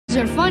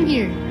are fun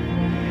here.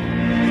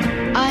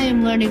 I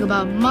am learning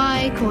about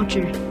my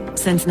culture.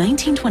 Since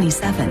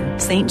 1927,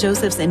 St.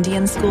 Joseph's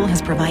Indian School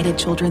has provided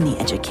children the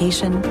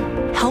education,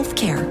 health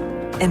care,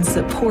 and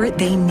support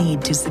they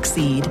need to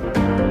succeed.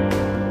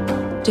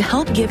 To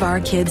help give our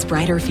kids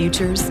brighter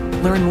futures,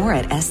 learn more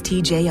at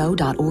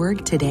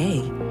stjo.org today.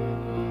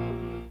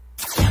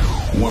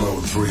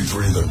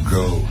 1033 The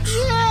GOAT.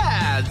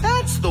 Yeah,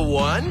 that's the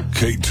one.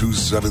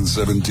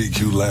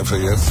 K277TQ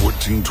Lafayette,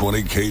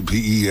 1420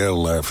 KPEL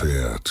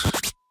Lafayette.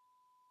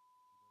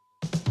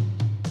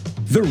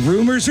 The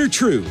rumors are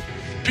true.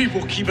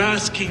 People keep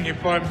asking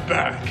if I'm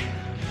back,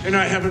 and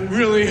I haven't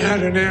really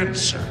had an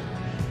answer.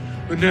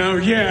 But now,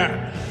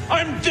 yeah,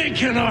 I'm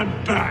thinking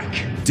I'm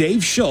back.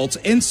 Dave Schultz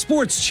and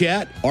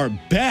SportsChat are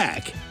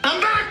back. I'm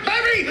back,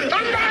 baby!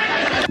 I'm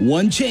back!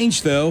 One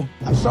change, though.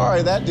 I'm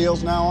sorry, that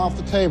deal's now off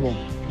the table.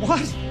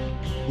 What?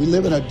 We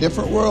live in a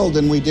different world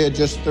than we did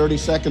just 30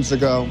 seconds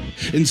ago.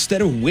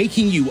 Instead of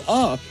waking you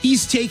up,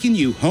 he's taking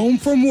you home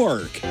from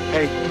work.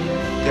 Hey,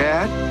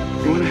 Dad,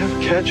 you want to have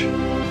a catch?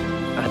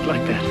 I'd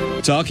like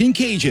that. Talking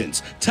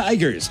Cajuns,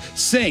 Tigers,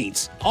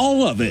 Saints,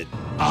 all of it.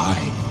 I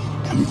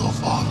am your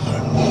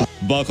father.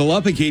 Buckle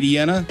up,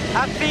 Acadiana.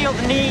 I feel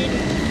the need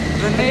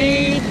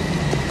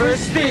for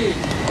speed.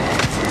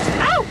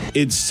 Ow!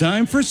 It's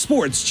time for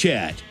Sports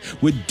Chat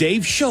with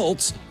Dave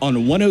Schultz on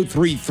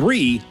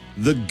 103.3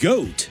 The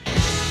GOAT.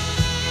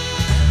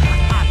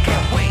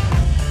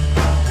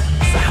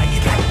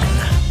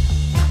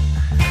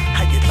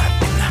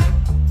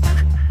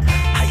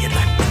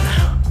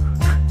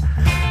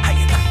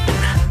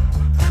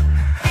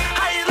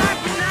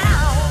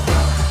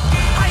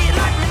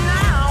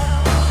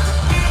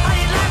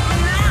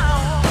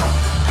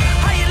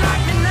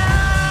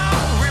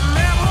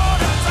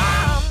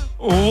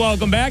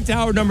 Welcome back to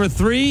hour number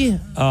 3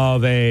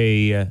 of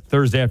a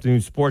Thursday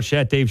afternoon Sports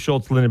Chat. Dave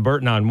Schultz, Lyndon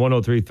Burton on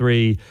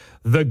 103.3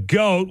 The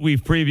GOAT.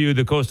 We've previewed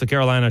the Coastal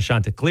Carolina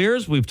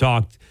Chanticleers. We've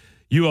talked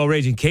UL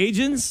Ragin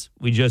Cajuns.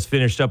 We just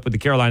finished up with the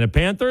Carolina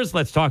Panthers.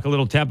 Let's talk a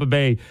little Tampa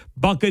Bay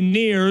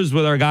Buccaneers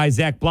with our guy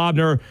Zach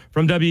Blobner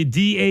from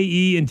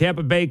WDAE in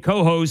Tampa Bay,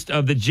 co-host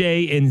of the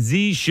J and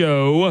Z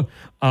show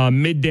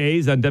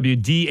middays on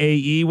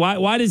WDAE.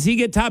 Why does he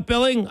get top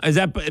billing? Is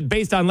that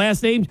based on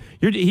last names?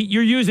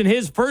 You're using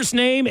his first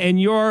name and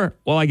your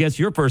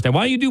first name.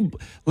 Why don't you do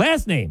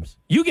last names?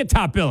 You get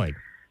top billing.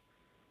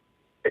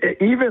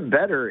 Even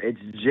better, it's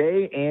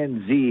J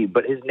and Z,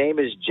 but his name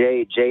is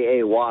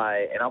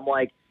J-A-Y, and I'm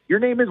like, your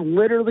name is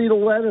literally the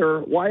letter.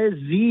 Why is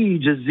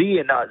Z just Z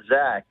and not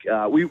Zach?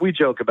 We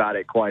joke about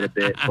it quite a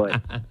bit,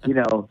 but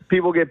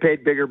people get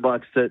paid bigger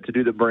bucks to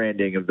do the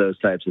branding of those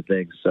types of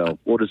things. So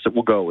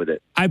we'll go with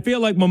it. I feel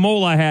like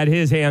Momola had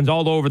his hands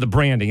all over the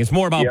branding. It's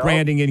more about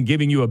branding and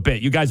giving you a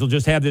bit. You guys will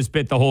just have this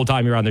bit the whole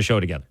time you're on the show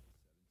together.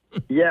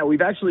 Yeah,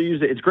 we've actually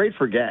used it. It's great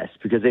for guests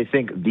because they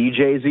think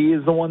DJ Z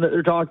is the one that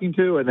they're talking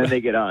to, and then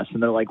they get us,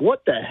 and they're like,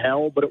 "What the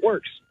hell?" But it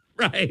works.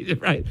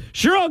 Right.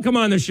 Sure, I'll come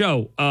on the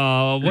show.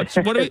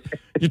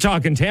 You're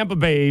talking Tampa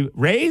Bay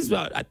Rays?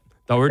 I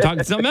thought we were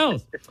talking something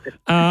else.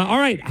 All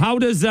right. How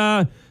does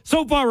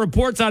so far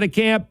reports out of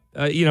camp?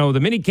 The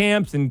mini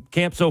camps and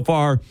camp so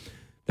far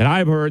that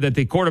I've heard that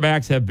the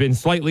quarterbacks have been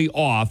slightly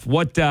off.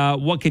 What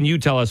can you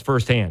tell us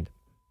firsthand?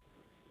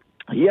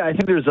 Yeah, I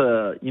think there's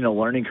a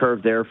learning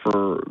curve there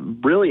for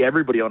really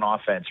everybody on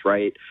offense,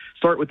 right?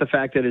 Start with the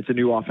fact that it's a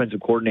new offensive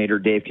coordinator,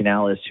 Dave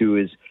Canales, who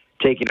is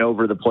taking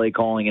over the play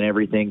calling and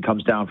everything,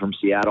 comes down from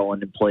Seattle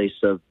and in place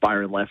of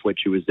Byron Leftwich,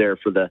 who was there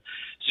for the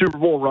Super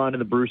Bowl run in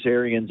the Bruce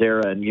Arians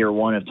era in year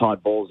one of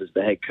Todd Bowles as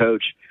the head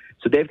coach.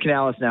 So Dave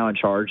Canales now in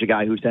charge, a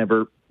guy who's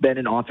never been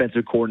an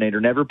offensive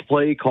coordinator, never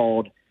play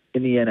called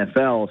in the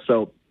NFL.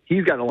 So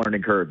he's got a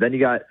learning curve. Then you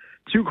got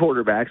two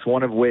quarterbacks,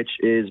 one of which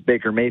is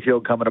Baker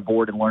Mayfield coming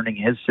aboard and learning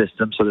his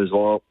system, so there's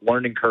a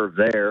learning curve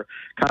there.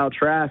 Kyle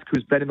Trask,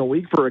 who's been in the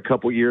league for a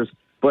couple years,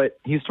 but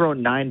he's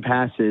thrown 9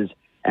 passes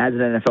as an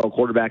NFL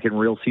quarterback in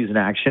real season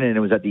action, and it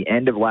was at the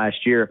end of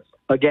last year,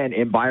 again,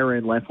 in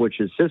Byron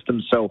Leftwich's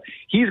system. So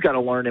he's got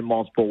to learn in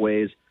multiple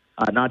ways,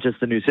 not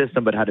just the new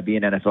system, but how to be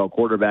an NFL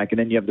quarterback. And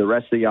then you have the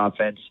rest of the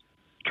offense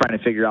trying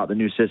to figure out the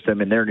new system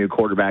and their new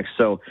quarterbacks.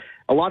 So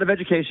a lot of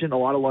education, a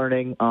lot of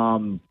learning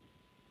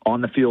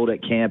on the field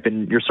at camp,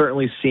 and you're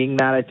certainly seeing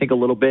that, I think, a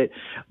little bit.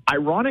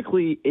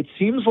 Ironically, it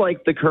seems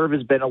like the curve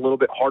has been a little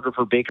bit harder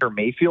for Baker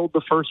Mayfield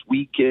the first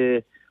week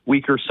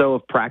or so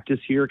of practice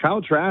here.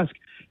 Kyle Trask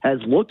has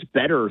looked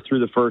better through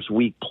the first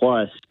week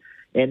plus,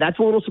 and that's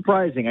a little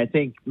surprising. I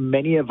think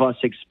many of us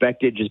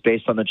expected, just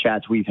based on the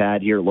chats we've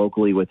had here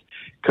locally with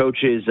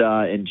coaches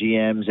and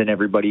GMs and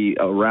everybody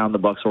around the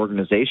Bucs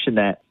organization,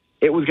 that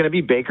it was going to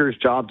be Baker's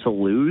job to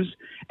lose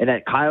and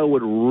that Kyle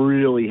would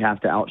really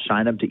have to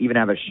outshine him to even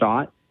have a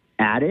shot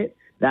at it.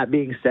 That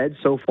being said,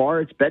 so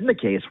far it's been the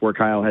case where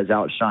Kyle has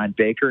outshined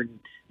Baker. And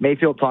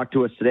Mayfield talked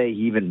to us today.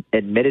 He even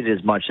admitted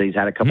as much that he's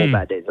had a couple of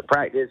bad days of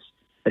practice,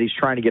 that he's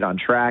trying to get on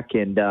track.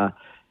 And,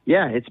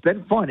 it's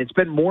been fun. It's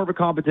been more of a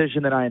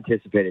competition than I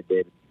anticipated,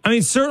 David. I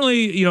mean,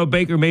 certainly,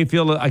 Baker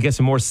Mayfield, I guess,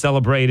 a more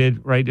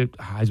celebrated, right?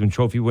 Heisman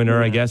Trophy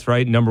winner, I guess,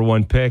 right? Number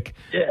one pick.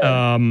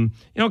 Yeah.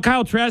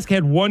 Kyle Trask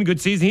had one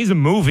good season. He's a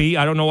movie.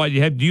 I don't know why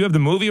you have. Do you have the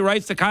movie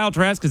rights to Kyle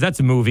Trask? Because that's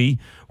a movie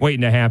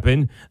waiting to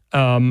happen.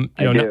 I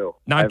do.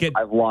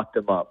 I've locked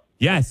him up.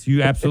 Yes,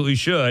 you absolutely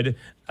should,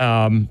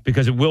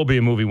 because it will be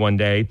a movie one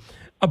day.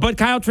 But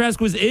Kyle Trask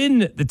was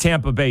in the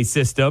Tampa Bay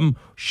system.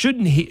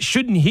 Shouldn't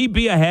he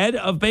be ahead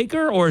of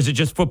Baker, or is it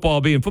just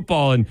football being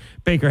football and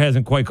Baker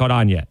hasn't quite caught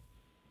on yet?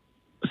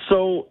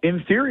 So,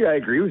 in theory, I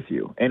agree with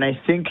you. And I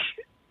think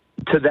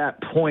to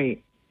that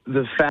point,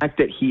 the fact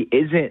that he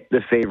isn't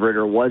the favorite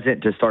or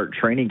wasn't to start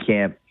training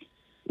camp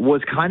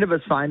was kind of a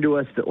sign to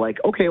us that, like,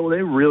 okay, well,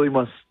 they really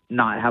must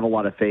not have a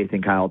lot of faith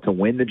in Kyle to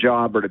win the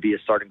job or to be a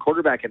starting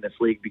quarterback in this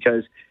league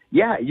because,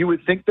 yeah, you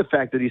would think the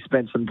fact that he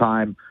spent some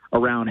time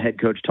around head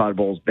coach Todd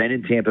Bowles, been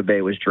in Tampa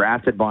Bay, was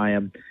drafted by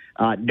him,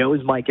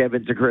 knows Mike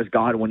Evans and Chris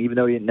Godwin, even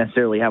though he didn't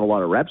necessarily have a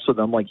lot of reps with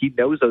them. Like, he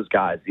knows those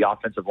guys, the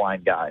offensive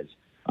line guys.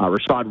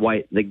 Rashad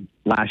White, the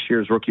last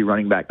year's rookie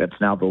running back, that's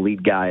now the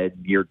lead guy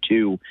in year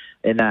 2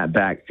 in that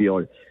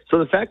backfield. So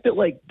the fact that,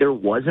 like, there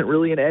wasn't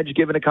really an edge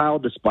given to Kyle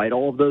despite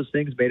all of those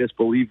things made us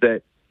believe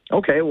that,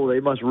 okay, well, they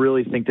must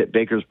really think that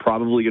Baker's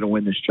probably going to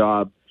win this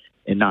job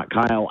and not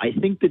Kyle. I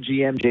think the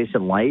GM,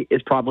 Jason Light,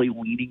 is probably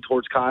leaning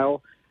towards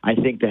Kyle. I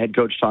think the head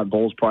coach, Todd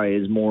Bowles, probably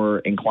is more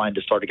inclined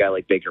to start a guy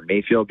like Baker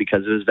Mayfield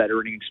because of his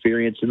veteran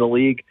experience in the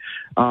league.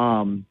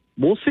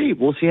 We'll see.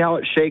 We'll see how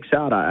it shakes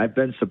out. I've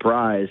been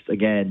surprised,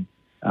 again,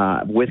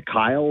 with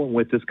Kyle and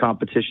with this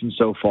competition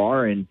so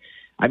far. And,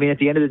 I mean, at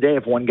the end of the day,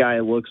 if one guy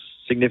looks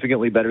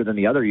significantly better than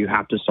the other, you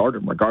have to start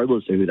him,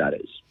 regardless of who that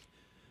is.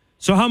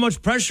 So how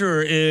much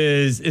pressure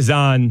is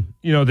on,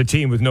 the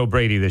team with no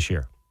Brady this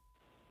year?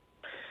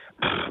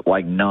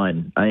 Like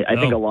none. I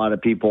think a lot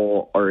of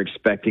people are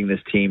expecting this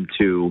team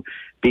to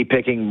be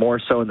picking more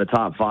so in the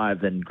top 5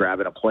 than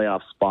grabbing a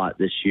playoff spot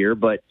this year.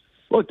 But,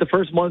 look, the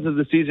first month of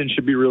the season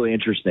should be really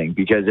interesting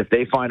because if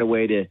they find a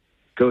way to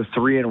go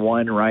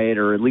 3-1, right,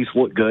 or at least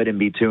look good and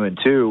be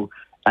 2-2,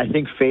 I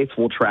think faith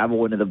will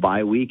travel into the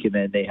bye week, and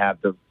then they have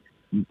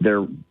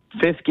their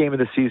 5th game of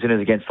the season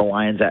is against the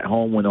Lions at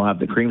home when they'll have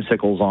the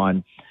creamsicles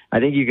on. I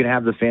think you can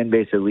have the fan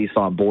base at least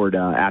on board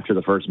after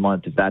the first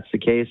month if that's the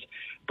case.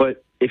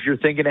 But if you're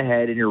thinking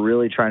ahead and you're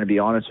really trying to be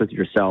honest with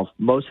yourself,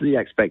 most of the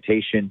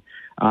expectation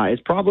is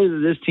probably that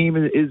this team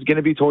is going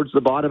to be towards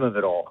the bottom of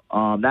it all.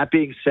 That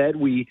being said,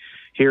 we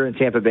here in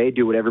Tampa Bay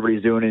do what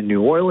everybody's doing in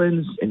New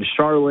Orleans, in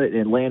Charlotte,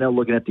 in Atlanta,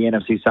 looking at the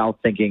NFC South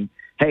thinking,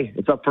 hey,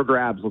 it's up for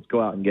grabs. Let's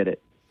go out and get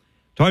it.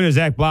 Talking to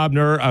Zach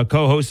Blobner,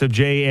 co-host of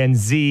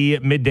J&Z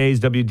Middays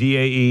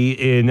WDAE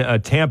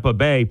in Tampa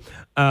Bay.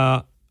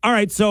 All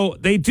right, so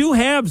they do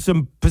have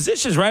some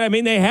positions, right? I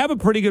mean, they have a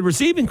pretty good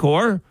receiving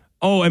core.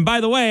 Oh, and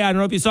by the way, I don't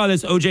know if you saw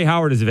this, O.J.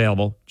 Howard is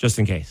available, just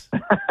in case.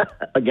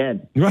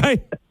 Again.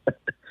 Right?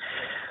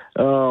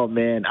 Oh,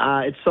 man.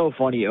 It's so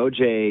funny.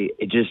 O.J.,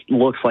 it just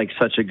looks like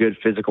such a good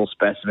physical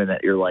specimen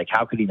that you're like,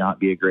 how could he not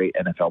be a great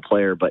NFL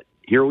player? But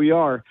here we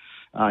are.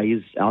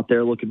 He's out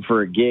there looking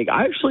for a gig.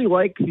 I actually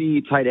like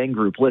the tight end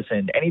group.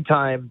 Listen,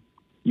 anytime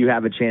you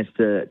have a chance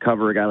to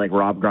cover a guy like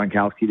Rob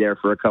Gronkowski there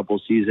for a couple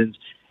of seasons,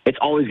 it's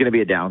always going to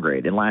be a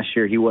downgrade. And last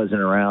year he wasn't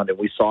around, and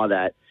we saw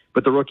that.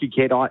 But the rookie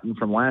Cade Otton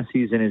from last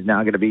season is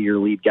now going to be your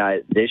lead guy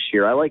this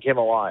year. I like him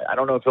a lot. I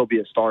don't know if he'll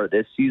be a star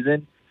this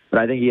season, but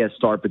I think he has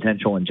star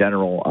potential in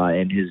general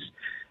in his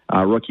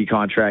rookie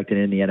contract and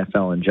in the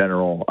NFL in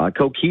general.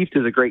 Keith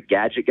is a great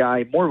gadget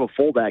guy, more of a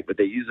fullback, but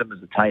they use him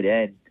as a tight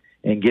end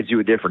and gives you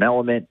a different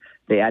element.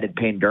 They added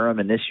Payne Durham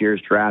in this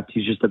year's draft.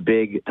 He's just a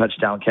big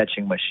touchdown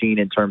catching machine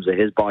in terms of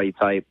his body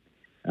type.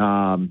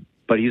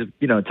 But he's,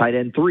 tight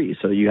end 3,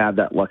 so you have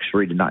that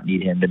luxury to not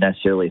need him to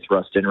necessarily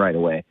thrust in right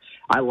away.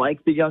 I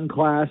like the young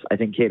class. I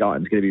think Cade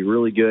Otton's going to be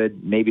really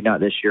good. Maybe not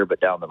this year, but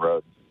down the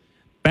road.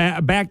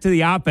 Back to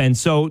the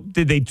offense. So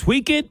did they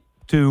tweak it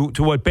to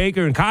what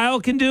Baker and Kyle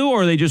can do,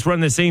 or they just run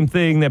the same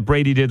thing that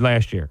Brady did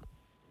last year?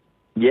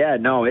 Yeah,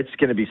 no, it's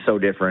going to be so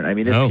different. I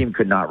mean, this team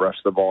could not rush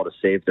the ball to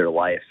save their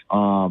life.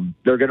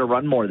 They're going to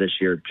run more this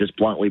year, just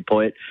bluntly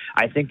put.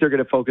 I think they're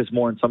going to focus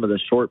more on some of the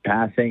short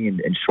passing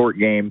and short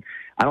game.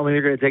 I don't think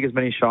they're going to take as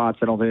many shots.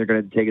 I don't think they're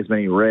going to take as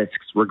many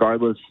risks,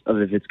 regardless of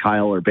if it's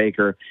Kyle or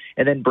Baker.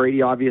 And then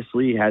Brady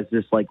obviously has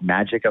this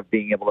magic of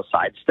being able to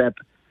sidestep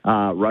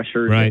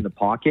rushers in the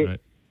pocket.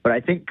 Right. But I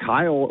think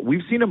Kyle,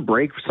 we've seen him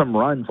break some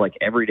runs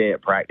every day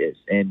at practice,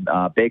 and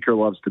Baker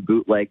loves to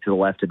bootleg to the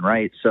left and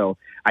right. So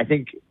I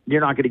think you're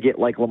not going to get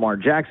Lamar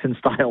Jackson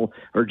style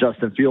or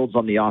Justin Fields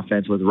on the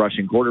offense with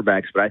rushing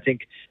quarterbacks, but I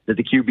think that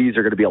the QBs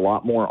are going to be a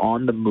lot more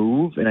on the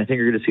move, and I think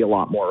you're going to see a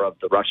lot more of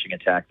the rushing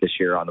attack this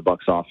year on the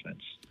Bucs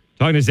offense.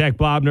 Talking to Zach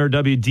Blobner,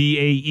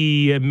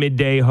 WDAE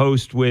midday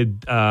host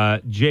with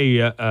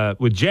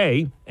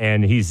Jay,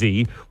 and he's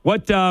Z.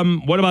 What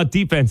about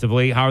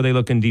defensively? How are they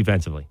looking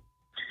defensively?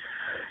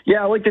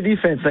 Yeah, I like the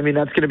defense. I mean,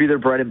 that's going to be their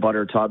bread and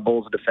butter. Todd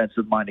Bowles, a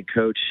defensive-minded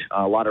coach.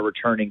 A lot of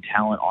returning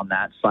talent on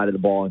that side of the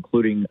ball,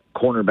 including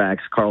cornerbacks.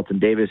 Carlton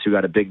Davis, who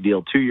got a big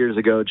deal 2 years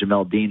ago.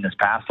 Jamel Dean this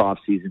past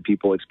offseason.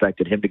 People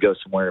expected him to go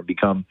somewhere and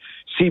become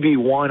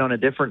CB1 on a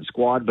different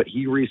squad, but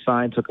he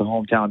re-signed, took a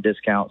hometown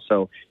discount.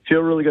 So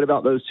feel really good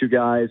about those two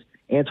guys.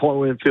 Antoine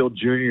Winfield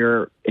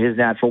Jr., his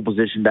natural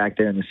position back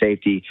there in the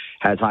safety,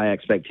 has high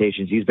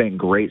expectations. He's been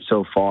great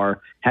so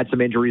far. Had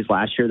some injuries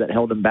last year that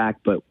held him back,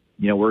 but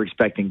we're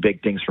expecting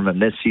big things from him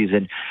this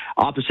season.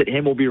 Opposite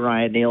him will be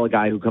Ryan Neal, a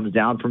guy who comes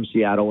down from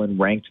Seattle and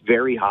ranked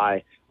very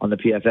high on the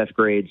PFF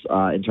grades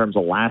in terms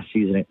of last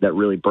season that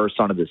really burst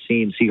onto the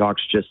scene.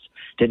 Seahawks just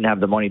didn't have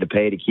the money to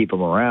pay to keep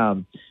him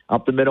around.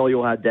 Up the middle,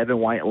 you'll have Devin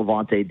White,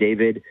 Levante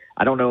David.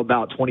 I don't know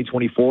about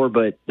 2024,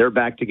 but they're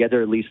back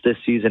together at least this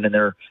season, and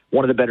they're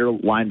one of the better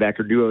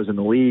linebacker duos in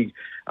the league.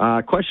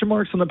 Question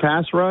marks on the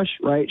pass rush,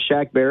 right?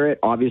 Shaq Barrett,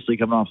 obviously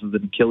coming off of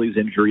an Achilles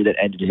injury that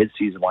ended his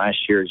season last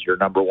year, is your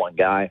number one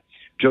guy.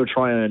 Joe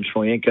Troyan and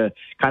Shoyinka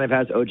kind of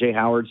has O.J.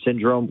 Howard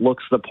syndrome,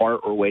 looks the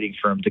part. We're waiting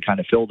for him to kind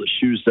of fill the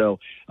shoes, though,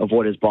 of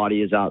what his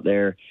body is out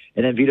there.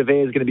 And then Vita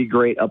Vea is going to be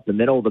great up the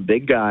middle, the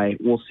big guy.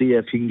 We'll see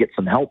if he can get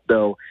some help,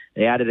 though.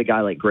 They added a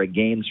guy like Greg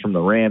Gaines from the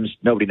Rams.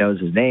 Nobody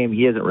knows his name.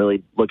 He hasn't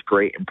really looked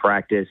great in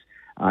practice.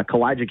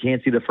 Kalijah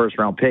Cansey, the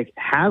first-round pick,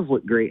 has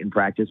looked great in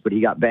practice, but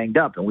he got banged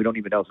up, and we don't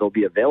even know if he'll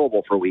be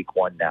available for week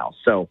one now.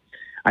 So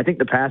I think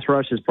the pass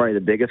rush is probably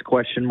the biggest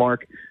question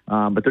mark,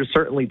 but there's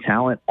certainly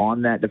talent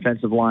on that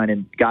defensive line,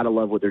 and got to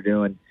love what they're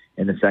doing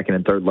in the second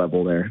and third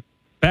level there.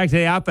 Back to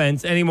the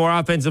offense. Any more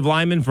offensive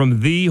linemen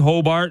from the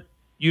Hobart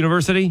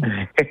University?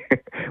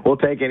 We'll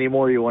take any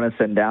more you want to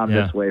send down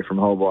this way from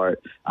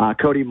Hobart.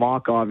 Cody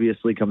Mock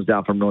obviously comes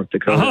down from North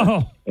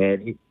Dakota,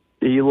 and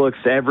he looks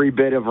every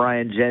bit of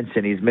Ryan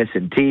Jensen. He's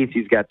missing teeth.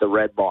 He's got the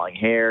red long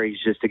hair. He's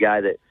just a guy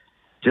that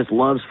just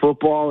loves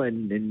football,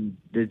 and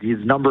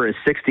his number is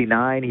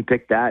 69. He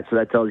picked that, so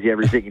that tells you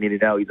everything you need to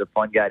know. He's a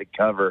fun guy to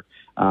cover.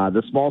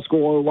 The small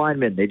school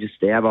linemen,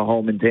 they have a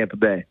home in Tampa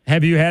Bay.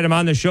 Have you had him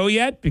on the show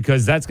yet?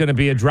 Because that's going to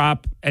be a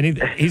drop, and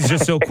he's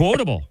just so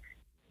quotable.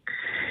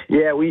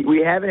 Yeah,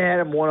 we haven't had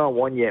him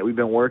one-on-one yet. We've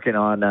been working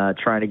on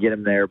trying to get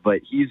him there,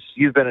 but he's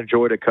been a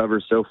joy to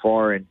cover so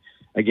far. And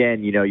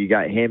again, you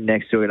got him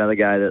next to another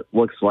guy that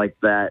looks like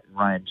that,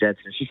 Ryan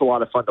Jensen. It's just a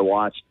lot of fun to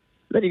watch.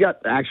 Then you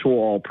got the actual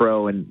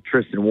All-Pro and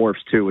Tristan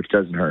Wirfs, too, which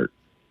doesn't hurt.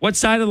 What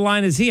side of the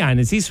line is he on?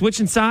 Is he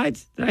switching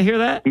sides? Did I hear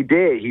that? He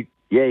did.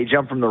 He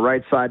jumped from the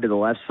right side to the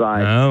left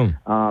side.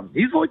 Oh.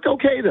 He's looked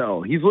okay,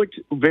 though. He's looked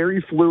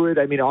very fluid.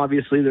 I mean,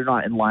 obviously they're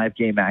not in live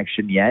game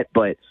action yet,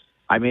 but,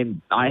 I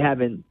mean, I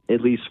haven't,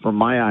 at least from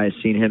my eyes,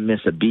 seen him miss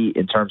a beat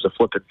in terms of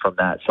flipping from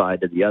that side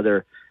to the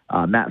other.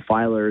 Matt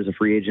Filer is a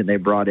free agent they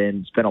brought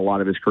in, spent a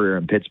lot of his career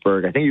in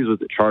Pittsburgh. I think he was with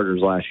the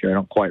Chargers last year. I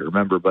don't quite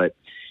remember, but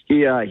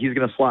he's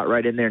going to slot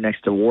right in there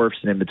next to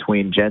Wirfs and in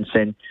between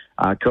Jensen.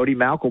 Cody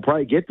Mauch will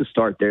probably get the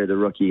start there, the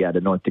rookie out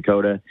of North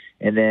Dakota.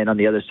 And then on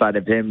the other side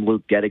of him,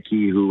 Luke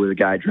Gedeke, who was a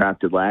guy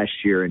drafted last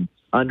year and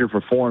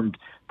underperformed,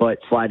 but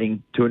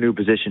sliding to a new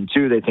position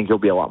too. They think he'll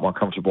be a lot more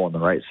comfortable on the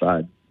right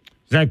side.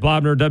 Zach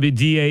Blobner,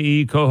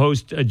 WDAE,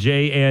 co-host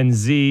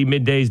J&Z,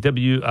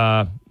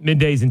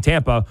 Middays in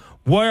Tampa.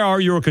 Where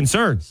are your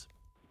concerns?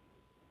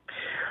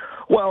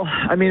 Well,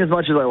 I mean, as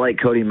much as I like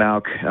Cody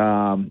Mauch,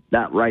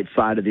 that right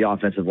side of the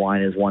offensive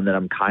line is one that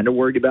I'm kind of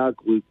worried about.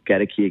 Luke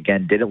Gedeke,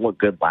 again, didn't look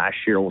good last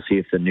year. We'll see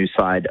if the new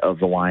side of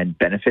the line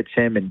benefits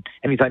him. And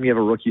anytime you have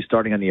a rookie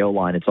starting on the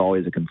O-line, it's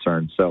always a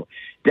concern. So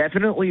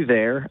definitely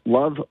there.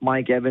 Love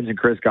Mike Evans and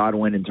Chris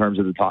Godwin in terms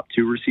of the top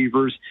two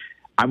receivers.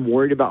 I'm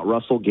worried about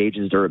Russell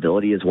Gage's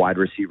durability as wide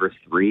receiver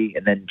 3,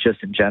 and then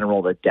just in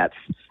general, the depth.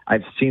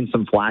 I've seen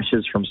some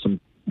flashes from some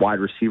wide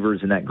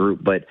receivers in that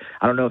group, but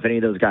I don't know if any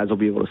of those guys will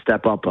be able to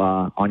step up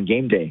on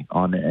game day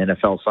on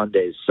NFL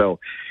Sundays. So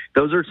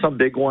those are some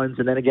big ones.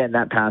 And then again,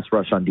 that pass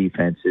rush on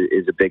defense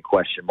is a big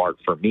question mark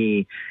for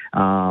me.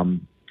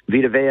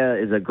 Vita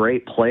Vea is a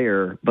great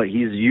player, but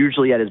he's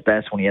usually at his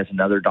best when he has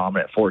another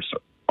dominant force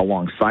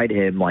alongside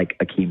him, like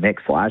Akeem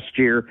Hicks last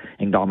year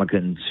and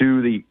Ndamukong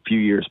Suh the few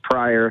years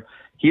prior.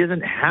 He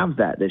doesn't have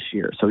that this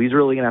year, so he's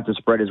really going to have to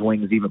spread his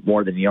wings even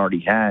more than he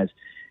already has.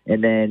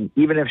 And then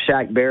even if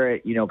Shaq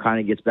Barrett, kind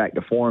of gets back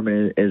to form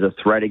and is a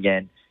threat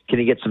again, can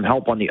he get some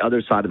help on the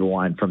other side of the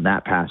line from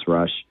that pass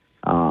rush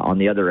on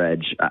the other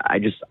edge? I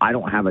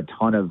don't have a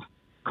ton of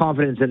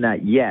confidence in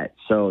that yet.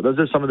 So those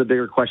are some of the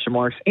bigger question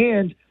marks.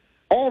 And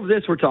all of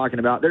this we're talking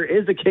about, there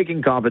is a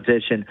kicking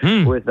competition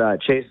with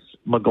Chase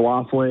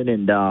McLaughlin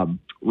and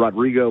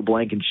Rodrigo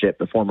Blankenship,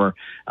 the former,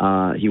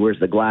 he wears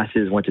the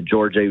glasses, went to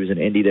Georgia. He was in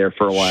Indy there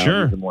for a while.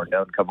 Sure. He's a more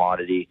known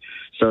commodity.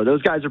 So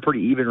those guys are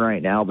pretty even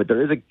right now, but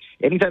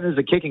anytime there's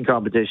a kicking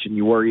competition,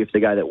 you worry if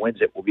the guy that wins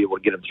it will be able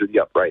to get him through the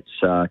uprights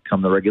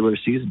come the regular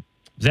season.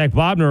 Zach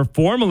Blobner,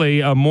 formerly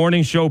a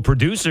morning show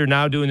producer,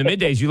 now doing the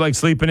middays. You like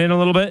sleeping in a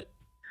little bit?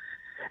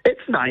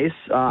 It's nice.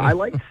 I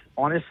like,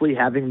 honestly,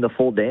 having the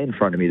full day in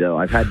front of me, though.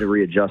 I've had to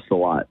readjust a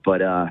lot,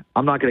 but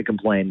I'm not going to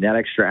complain. That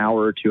extra hour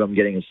or two I'm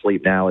getting of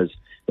sleep now is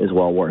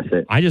well worth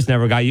it. I just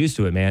never got used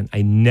to it, man.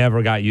 I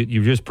never got you.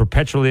 You're just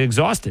perpetually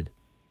exhausted.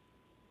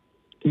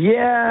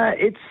 Yeah,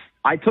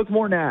 I took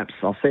more naps.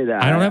 I'll say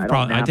that. I don't have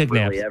problems. I take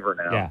really naps. Ever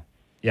now.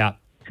 Yeah.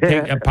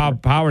 Take a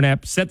power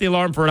nap. Set the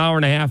alarm for an hour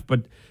and a half,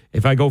 but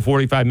if I go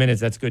 45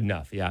 minutes, that's good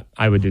enough. Yeah,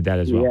 I would do that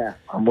as well. Yeah,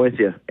 I'm with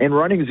you. And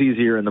running's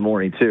easier in the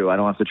morning, too. I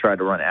don't have to try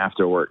to run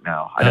after work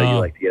now. I know you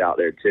like to get out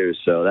there, too,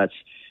 so that's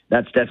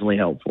definitely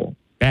helpful.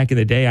 Back in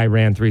the day, I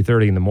ran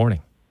 3:30 in the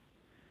morning.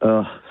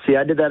 See,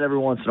 I did that every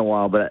once in a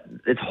while, but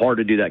it's hard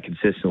to do that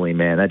consistently,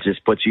 man. That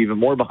just puts you even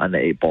more behind the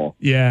 8 ball.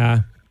 Yeah.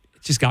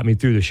 It just got me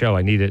through the show.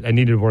 I needed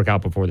to work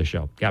out before the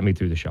show. Got me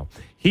through the show.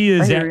 He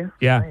is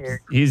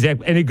he's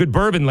any good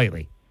bourbon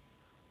lately?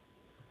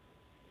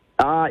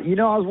 I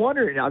was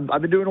wondering.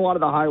 I've been doing a lot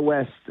of the High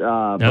West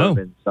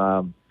bourbons.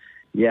 I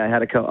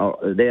had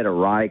they had a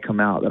rye come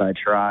out that I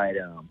tried.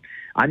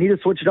 I need to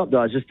switch it up, though.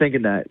 I was just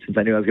thinking that since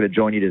I knew I was going to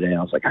join you today,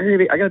 I was like, I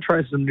got to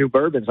try some new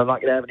bourbons. I'm not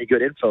going to have any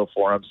good info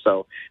for them.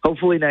 So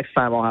hopefully next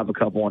time I'll have a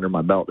couple under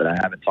my belt that I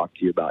haven't talked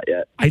to you about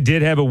yet. I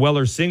did have a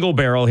Weller single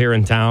barrel here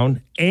in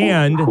town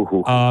and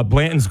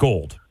Blanton's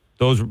Gold.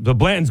 The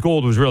Blanton's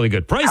Gold was really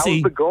good. Pricey.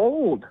 How's the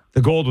Gold?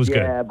 The Gold was good.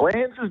 Yeah,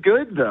 Blanton's is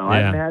good, though. I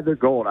haven't had their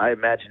Gold. I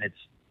imagine it's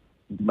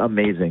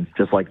amazing,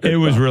 just like this. It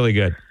was really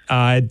good.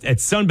 At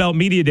Sunbelt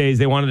Media Days,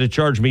 they wanted to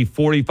charge me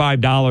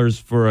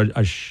 $45 for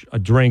a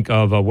drink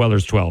of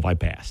Weller's 12. I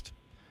passed.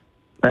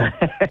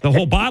 The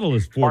whole bottle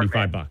is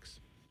 $45.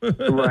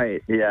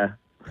 Right, yeah.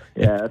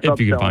 That's if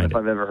you can find if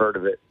I've ever heard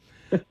of it.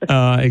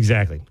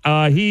 Exactly.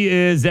 He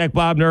is Zach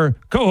Blobner,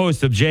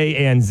 co-host of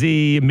J and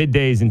Z,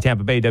 Middays in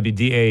Tampa Bay,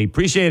 WDA.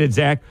 Appreciate it,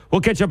 Zach.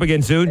 We'll catch up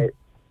again soon. Hey,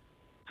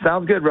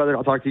 sounds good, brother.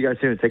 I'll talk to you guys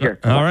soon. Take care.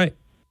 All right.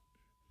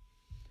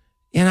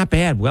 Yeah, not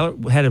bad.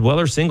 Had a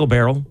Weller single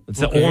barrel. It's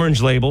the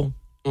orange label.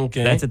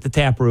 Okay. That's at the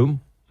tap room.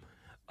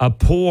 A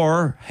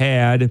pour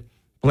had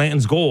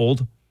Blanton's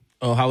Gold.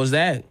 Oh, how was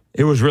that?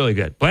 It was really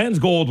good. Blanton's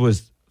Gold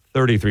was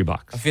 $33.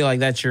 I feel like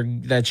that's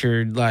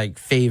your like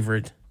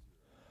favorite.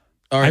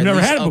 Or I've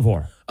never had it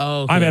before.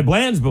 Oh, okay. I've had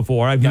Blanton's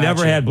before. I've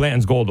never had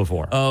Blanton's Gold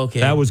before. Oh, okay.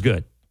 That was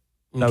good.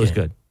 That was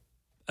good.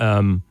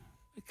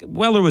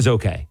 Weller was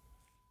okay.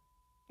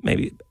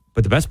 Maybe,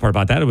 but the best part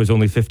about that, it was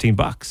only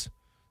 $15.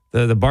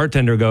 The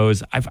bartender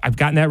goes, I've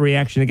gotten that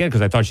reaction again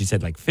because I thought she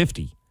said like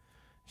 50.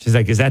 She's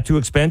like, is that too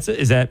expensive?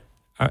 Is that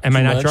am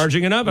I not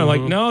charging enough? I'm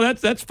like, no,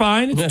 that's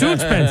fine. It's too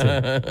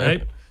expensive,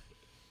 right?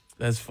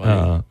 That's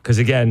funny. Because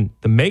again,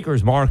 the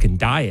Maker's Mark and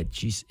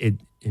Diet, in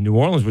New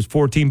Orleans was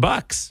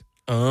 $14.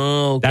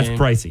 Oh, okay. That's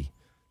pricey.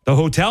 The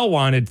hotel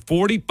wanted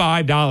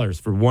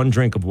 $45 for one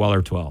drink of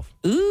Weller 12.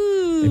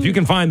 Ooh. If you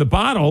can find the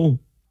bottle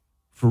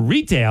for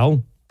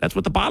retail, that's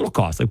what the bottle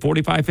costs, like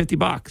 $45,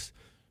 $50.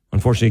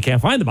 Unfortunately, you can't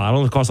find the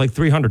bottle. It costs like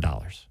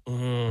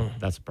 $300.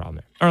 That's the problem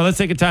there. All right, let's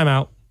take a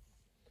timeout.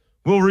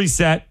 We'll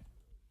reset.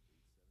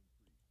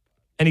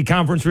 Any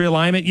conference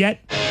realignment yet?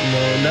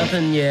 No,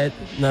 nothing yet.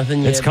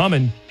 Nothing yet. It's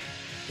coming.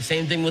 The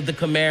same thing with the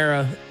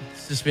Camara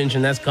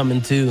suspension. That's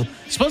coming too.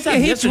 Supposed to have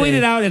he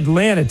tweeted out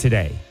Atlanta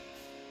today.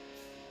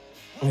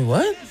 Wait,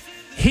 what?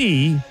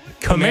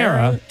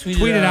 Camara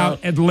tweeted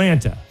out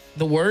Atlanta.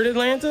 The word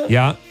Atlanta?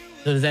 Yeah.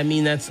 So does that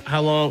mean that's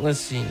how long? Let's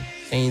see.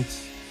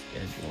 Saints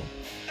schedule.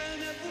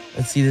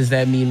 Let's see, does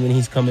that mean when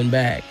he's coming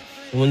back?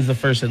 When's the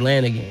first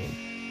Atlanta game?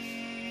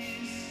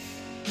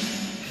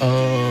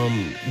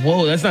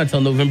 Whoa, that's not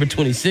till November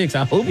 26th.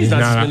 I hope he's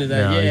not suspended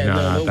that. No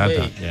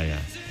way. Yeah.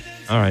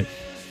 All right.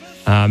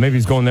 Maybe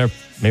he's going there.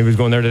 Maybe he's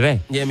going there today.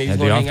 Yeah, maybe he's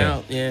going to hang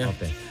out. Yeah.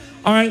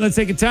 All right, let's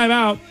take a time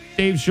out.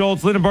 Dave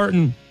Schultz, Lyndon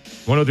Burton,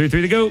 103.3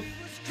 The Goat.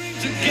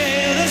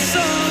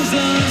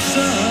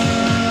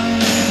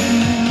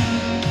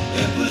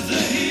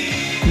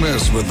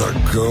 Mess with the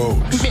goat.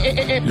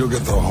 You'll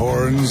get the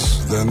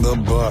horns, then the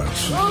butt.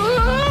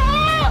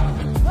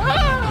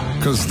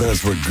 Because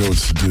that's what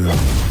goats do.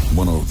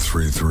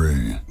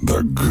 103.3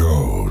 The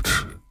Goat.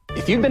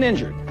 If you've been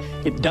injured,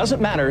 it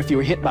doesn't matter if you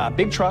were hit by a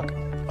big truck,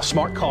 a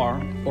smart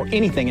car, or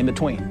anything in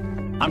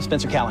between. I'm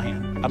Spencer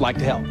Callahan. I'd like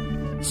to help.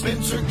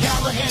 Spencer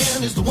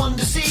Callahan is the one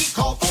to see.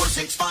 Call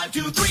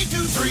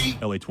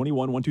 465-2323. LA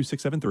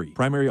 21-12673.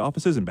 Primary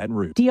offices in Baton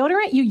Rouge.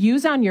 Deodorant you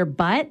use on your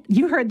butt?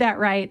 You heard that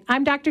right.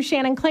 I'm Dr.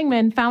 Shannon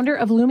Klingman, founder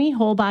of Lumi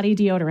Whole Body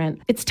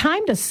Deodorant. It's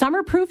time to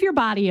summer-proof your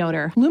body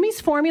odor. Lumi's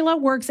formula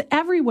works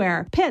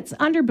everywhere. Pits,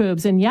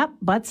 underboobs, and yep,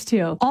 butts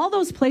too. All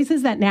those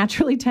places that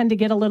naturally tend to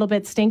get a little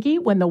bit stinky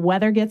when the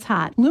weather gets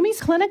hot. Lumi's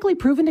clinically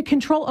proven to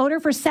control odor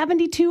for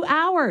 72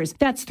 hours.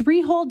 That's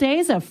 3 whole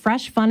days of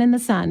fresh fun in the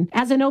sun.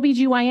 As an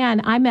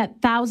OBGYN, I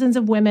met thousands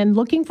of women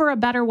looking for a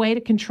better way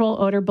to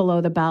control odor below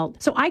the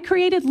belt. So I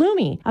created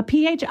Lumi, a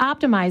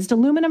pH-optimized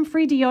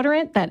aluminum-free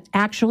deodorant that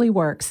actually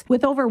works,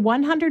 with over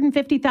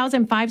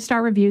 150,000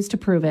 5-star reviews to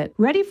prove it.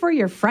 Ready for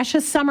your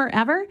freshest summer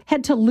ever?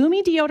 Head to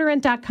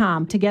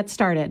LumiDeodorant.com to get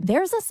started.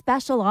 There's a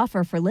special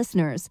offer for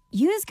listeners.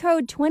 Use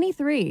code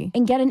 23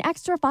 and get an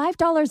extra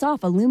 $5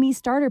 off a Lumi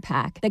starter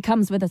pack that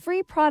comes with a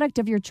free product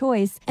of your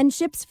choice and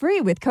ships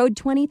free with code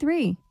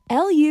 23.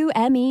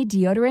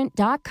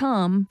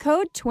 LUMEdeodorant.com,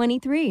 code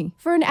 23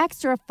 for an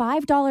extra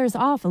 $5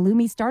 off a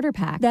Lumi starter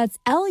pack. That's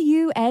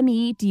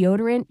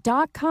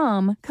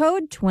LUMEdeodorant.com,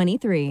 code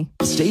 23.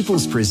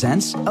 Staples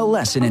presents a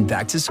lesson in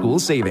back-to-school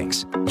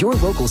savings. Your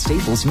local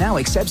Staples now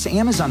accepts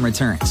Amazon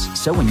returns.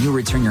 So when you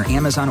return your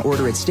Amazon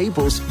order at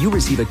Staples, you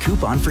receive a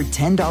coupon for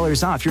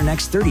 $10 off your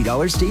next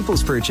 $30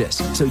 Staples purchase.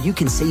 So you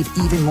can save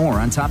even more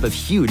on top of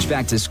huge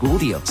back-to-school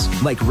deals.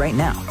 Like right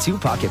now,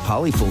 2-pocket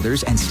poly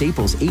folders and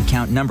Staples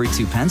 8-count number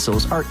 2 pencils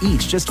are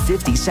each just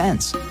 50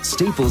 cents.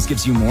 Staples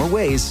gives you more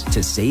ways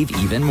to save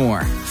even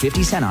more.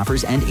 50-cent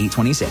offers end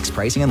 8/26.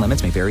 Pricing and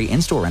limits may vary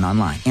in-store and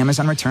online.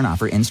 Amazon return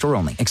offer in-store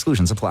only.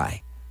 Exclusions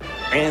apply.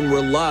 And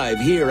we're live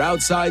here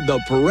outside the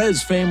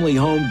Perez family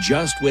home,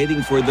 just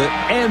waiting for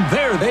and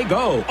there they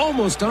go.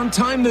 Almost on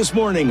time this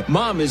morning.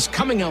 Mom is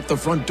coming out the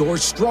front door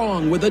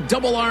strong with a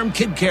double-arm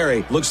kid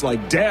carry. Looks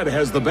like Dad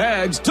has the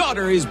bags.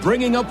 Daughter is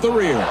bringing up the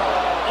rear.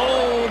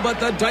 Oh, but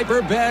the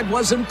diaper bag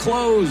wasn't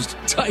closed.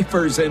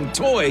 Diapers and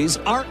toys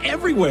are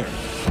everywhere.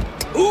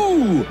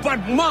 Ooh, but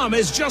Mom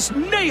has just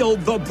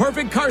nailed the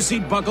perfect car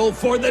seat buckle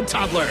for the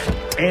toddler.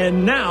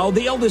 And now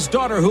the eldest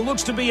daughter, who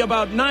looks to be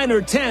about 9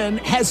 or 10,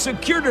 has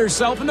secured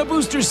herself in the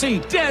booster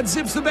seat. Dad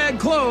zips the bag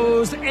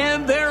closed,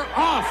 and they're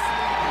off.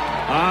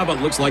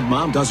 But looks like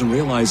Mom doesn't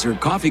realize her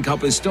coffee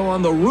cup is still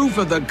on the roof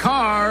of the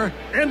car.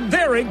 And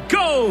there it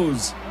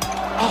goes.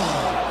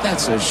 Oh,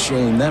 that's a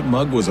shame. That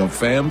mug was a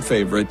fam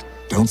favorite.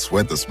 Don't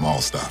sweat the small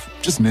stuff.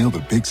 Just nail the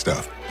big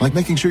stuff, like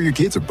making sure your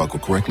kids are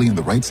buckled correctly in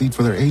the right seat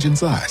for their age and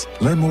size.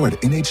 Learn more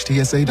at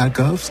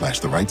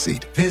nhtsa.gov/the right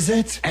seat.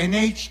 Visit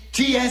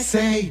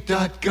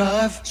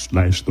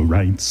nhtsa.gov/the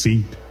right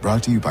seat.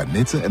 Brought to you by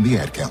NHTSA and the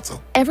Ad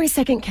Council. Every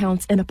second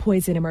counts in a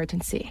poison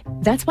emergency.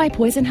 That's why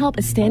Poison Help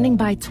is standing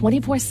by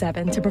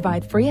 24/7 to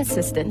provide free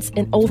assistance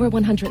in over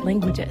 100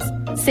 languages.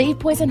 Save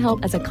Poison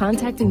Help as a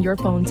contact in your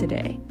phone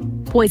today.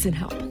 Poison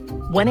Help.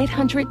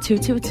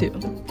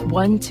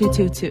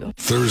 1-800-222-1222.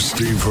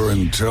 Thirsty for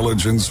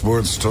intelligent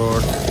sports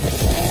talk?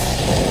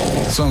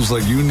 Sounds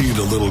like you need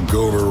a little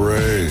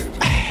Gatorade.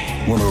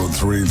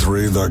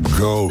 103.3 The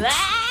GOAT.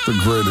 The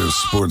greatest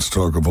sports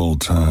talk of all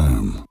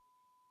time.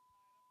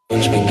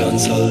 It's been gone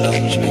so long,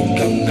 it's been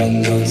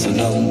gone so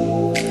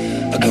long.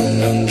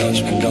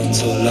 It's been gone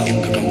so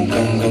long,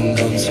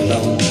 gone so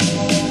long.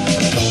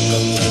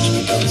 It's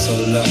been gone so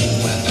long.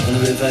 Well, I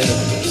wonder if I ever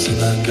gonna see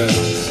my girl.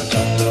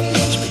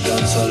 It's been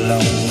gone so long.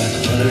 Well, I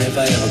wonder if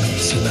I ever gonna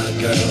see my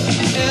girl.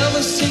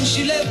 Ever since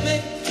she left me.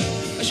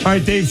 All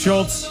right, Dave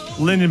Schultz,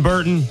 Lyndon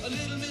Burton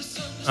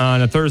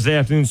on a Thursday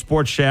afternoon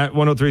sports chat,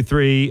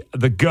 103.3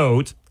 The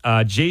GOAT.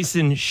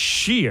 Jason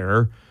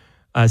Scheer,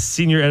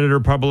 senior editor,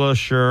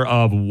 publisher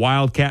of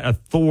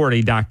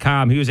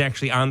WildcatAuthority.com. He was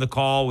actually on the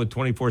call with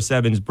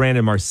 24/7's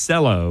Brandon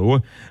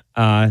Marcello.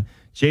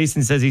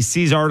 Jason says he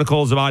sees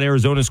articles about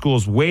Arizona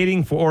schools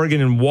waiting for Oregon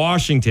and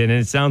Washington, and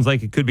it sounds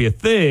like it could be a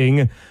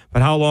thing,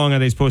 but how long are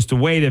they supposed to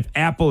wait if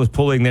Apple is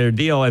pulling their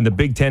deal and the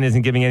Big Ten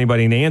isn't giving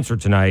anybody an answer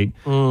tonight?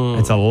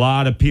 It's a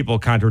lot of people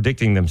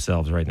contradicting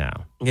themselves right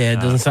now. Yeah, it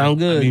doesn't sound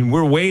good. I mean,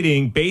 we're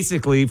waiting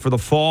basically for the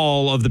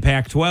fall of the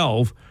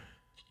Pac-12,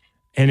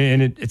 and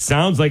it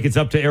sounds like it's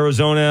up to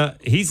Arizona.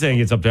 He's saying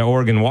it's up to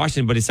Oregon and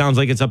Washington, but it sounds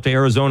like it's up to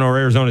Arizona or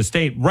Arizona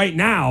State. Right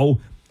now,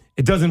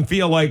 it doesn't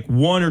feel like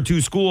one or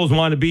two schools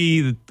want to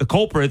be the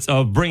culprits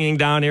of bringing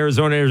down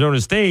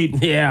Arizona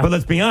State. Yeah. But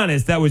let's be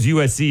honest, that was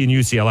USC and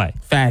UCLA.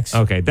 Facts.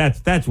 Okay,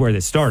 that's where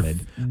this started.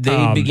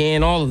 They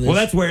began all of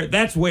this. Well,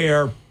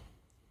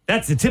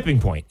 that's the tipping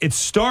point. It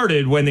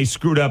started when they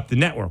screwed up the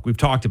network. We've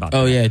talked about that.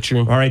 Oh, yeah, true.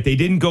 All right, they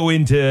didn't go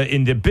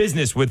into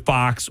business with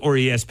Fox or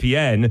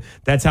ESPN.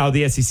 That's how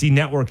the SEC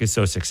network is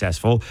so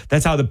successful.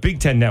 That's how the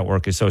Big Ten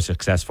network is so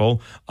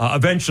successful.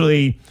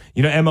 Eventually,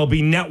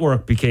 MLB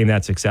network became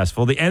that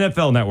successful. The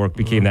NFL network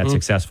became that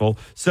successful.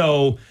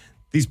 So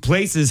these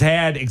places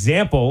had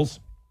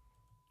examples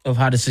of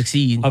how to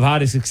succeed.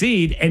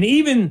 And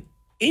even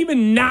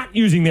not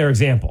using their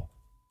example.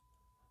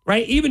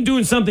 Right? Even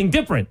doing something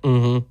different.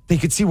 They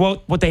could see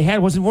what they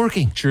had wasn't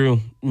working. True.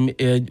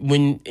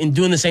 When in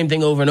doing the same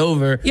thing over and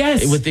over,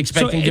 with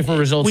expecting different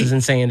results is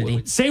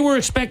insanity. Say we're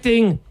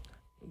expecting,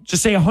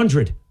 just say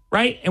 100,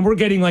 right? And we're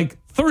getting like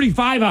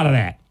 35 out of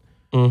that.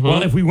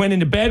 Well, if we went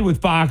into bed with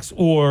Fox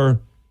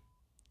or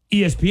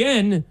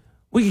ESPN,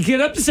 we could get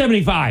up to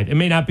 75. It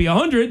may not be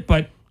 100,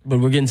 but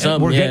we're getting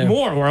some. We're getting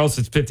more, or else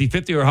it's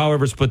 50-50 or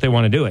however split they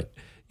want to do it.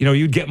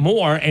 You'd get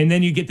more, and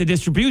then you get the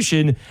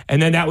distribution,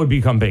 and then that would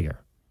become bigger.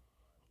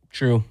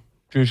 True.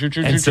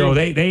 And so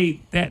the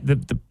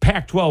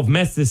Pac-12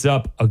 messed this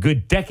up a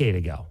good decade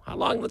ago. How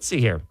long? Let's see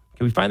here.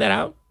 Can we find that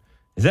out?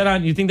 Is that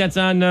on? You think that's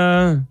on?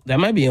 That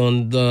might be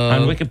on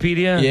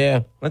Wikipedia. Yeah.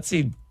 Let's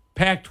see.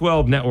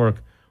 Pac-12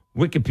 network,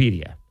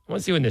 Wikipedia. I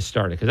want to see when this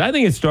started because I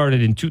think it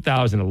started in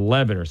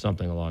 2011 or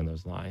something along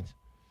those lines.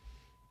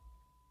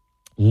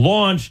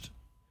 Launched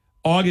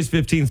August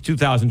 15th,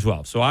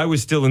 2012. So I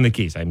was still in the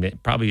Keys. I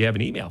probably have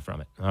an email from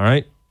it. All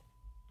right.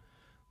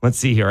 Let's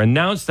see here.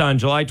 Announced on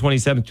July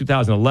 27th,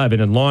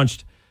 2011, and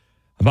launched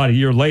about a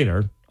year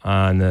later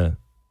on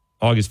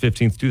August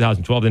 15th,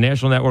 2012, the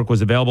national network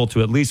was available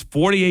to at least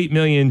 48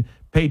 million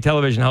paid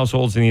television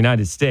households in the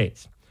United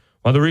States.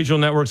 While the regional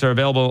networks are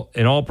available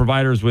in all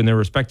providers within their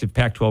respective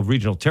Pac-12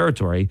 regional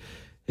territory,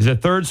 is a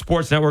third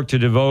sports network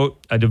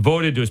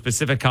devoted to a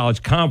specific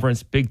college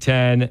conference, Big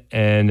Ten,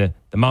 and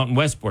the Mountain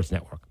West Sports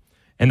Network.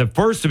 And the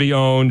first to be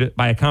owned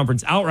by a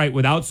conference outright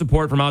without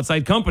support from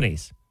outside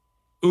companies.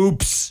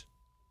 Oops.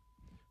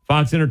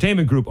 Fox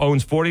Entertainment Group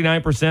owns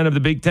 49% of the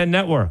Big Ten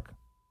network.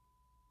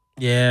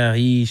 Yeah,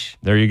 yeesh.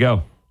 There you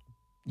go.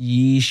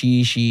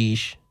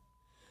 Yeesh.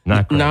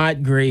 Not great.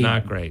 Not great.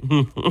 Not great.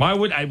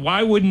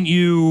 Why wouldn't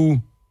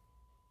you,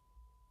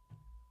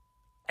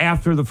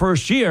 after the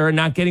first year and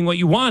not getting what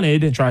you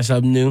wanted, try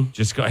something new?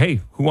 Just go, hey,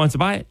 who wants to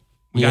buy it?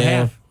 We got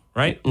half,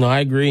 right? No, I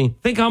agree.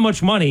 Think how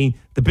much money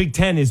the Big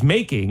Ten is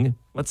making.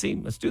 Let's see.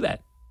 Let's do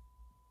that.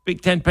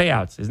 Big Ten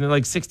payouts. Isn't it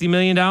like $60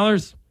 million?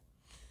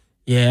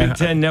 Yeah. Big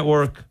Ten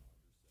network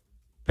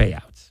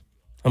payouts.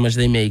 How much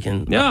they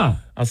making? Yeah.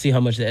 I'll see how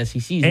much the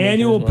SEC is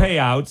Annual making as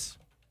well. payouts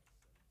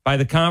by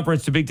the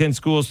conference to Big Ten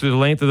schools through the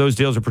length of those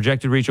deals are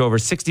projected to reach over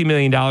 $60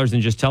 million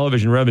in just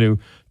television revenue.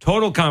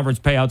 Total conference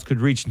payouts could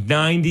reach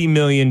 $90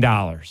 million.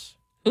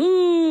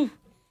 Ooh.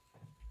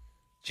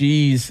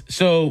 Jeez.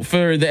 So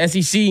for the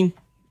SEC,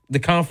 the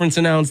conference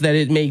announced that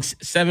it makes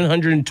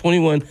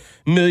 $721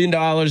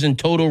 million in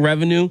total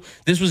revenue.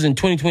 This was in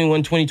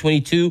 2021,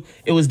 2022.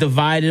 It was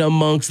divided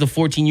amongst the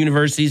 14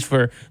 universities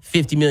for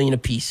 $50 million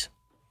apiece.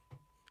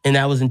 And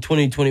that was in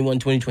 2021,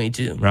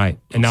 2022. Right.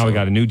 And now we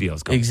got a new deal.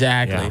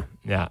 Exactly.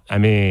 Yeah. I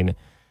mean,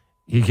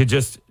 you could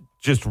just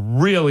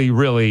really,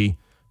 really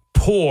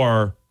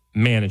poor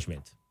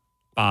management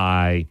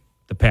by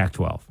the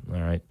Pac-12. All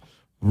right.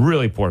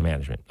 Really poor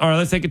management. All right,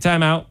 let's take a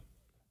timeout.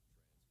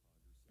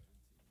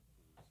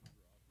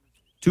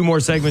 2 more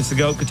segments to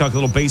go. Could talk a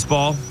little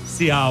baseball.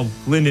 See how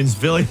Linden's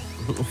Phillies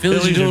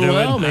are doing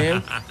well,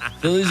 man.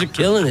 Phillies are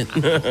killing it.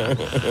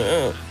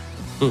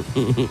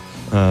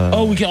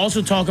 We can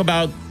also talk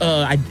about,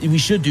 we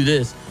should do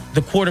this,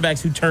 the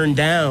quarterbacks who turned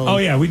down. Oh,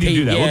 yeah, we need to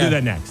do that. Yeah.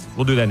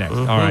 We'll do that next.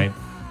 All right.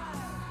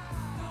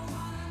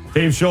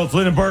 Dave Schultz,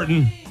 Lyndon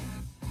Burton.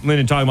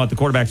 Lyndon talking about the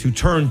quarterbacks who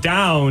turned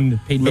down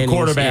the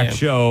quarterback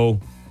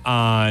show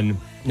on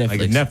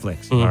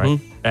Netflix. All right.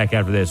 Back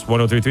after this.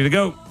 103.3 The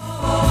GOAT.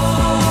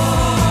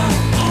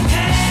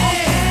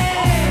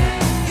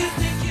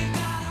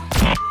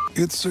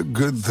 It's a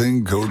good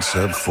thing goats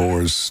have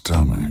 4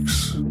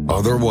 stomachs.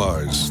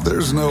 Otherwise,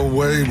 there's no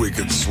way we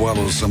could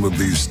swallow some of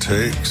these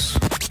takes.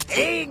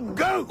 Hey,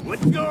 goat,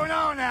 what's going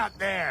on out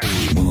there?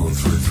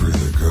 103.3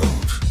 The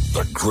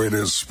GOAT, the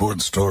greatest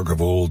sports talk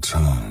of all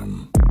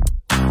time.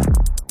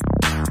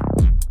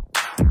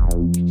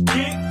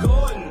 Get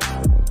Gordon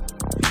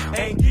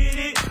and get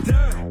it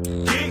done.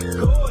 Get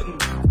Gordon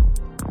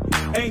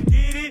and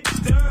get it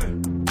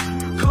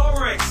done.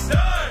 Car wrecks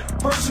done.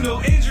 Personal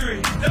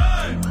injury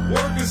done.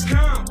 Workers'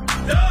 comp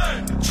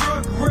done.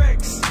 Truck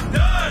wrecks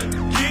done.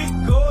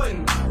 Get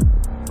Gordon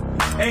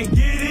and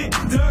get it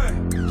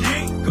done.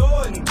 Get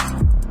Gordon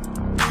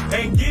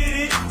and get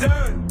it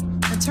done.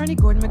 Attorney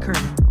Gordon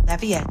McCurdy,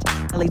 Lafayette,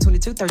 LA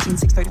 22 13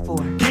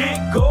 634.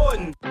 Get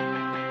Gordon.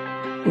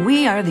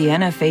 We are the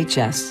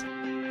NFHS.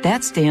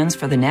 That stands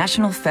for the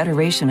National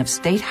Federation of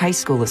State High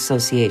School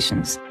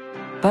Associations.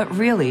 But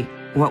really,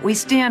 what we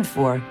stand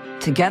for,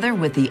 together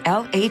with the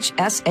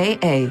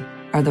LHSAA,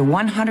 are the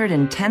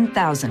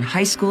 110,000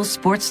 high school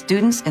sports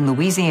students in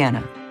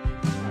Louisiana.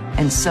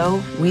 And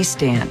so we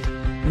stand.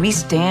 We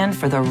stand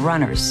for the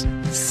runners,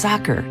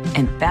 soccer,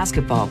 and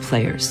basketball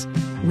players.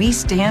 We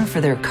stand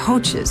for their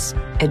coaches,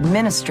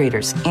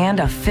 administrators, and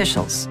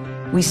officials.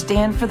 We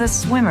stand for the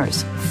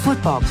swimmers,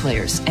 football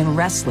players, and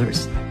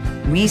wrestlers.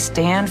 We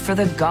stand for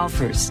the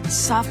golfers,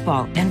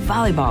 softball, and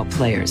volleyball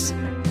players.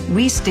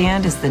 We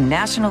stand as the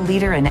national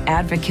leader and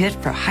advocate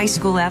for high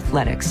school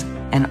athletics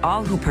and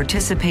all who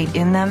participate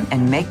in them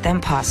and make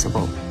them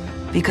possible.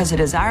 Because it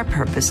is our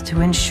purpose to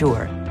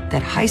ensure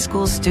that high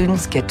school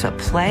students get to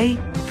play,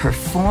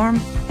 perform,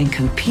 and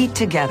compete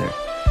together.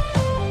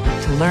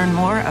 To learn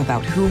more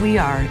about who we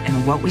are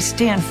and what we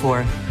stand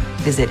for,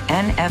 visit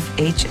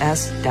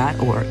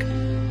nfhs.org.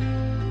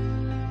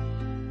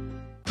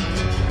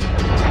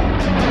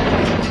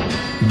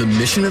 The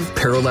mission of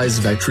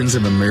Paralyzed Veterans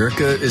of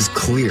America is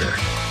clear: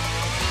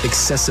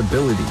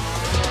 accessibility.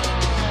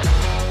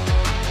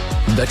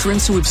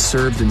 Veterans who have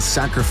served and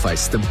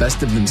sacrificed the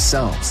best of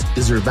themselves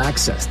deserve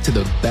access to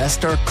the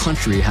best our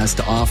country has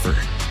to offer.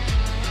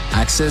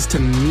 Access to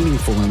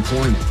meaningful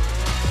employment.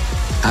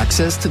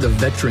 Access to the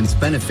veterans'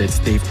 benefits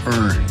they've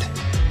earned.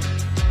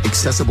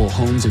 Accessible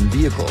homes and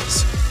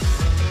vehicles.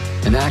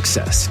 And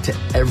access to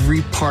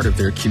every part of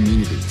their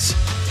communities.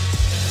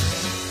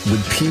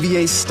 With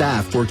PVA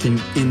staff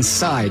working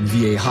inside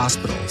VA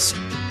hospitals,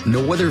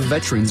 no other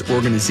veterans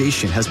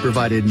organization has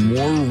provided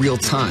more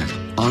real-time,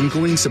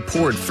 ongoing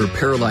support for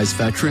paralyzed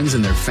veterans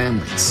and their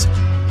families.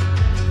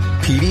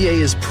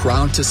 PVA is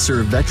proud to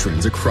serve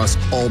veterans across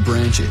all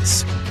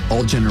branches,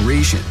 all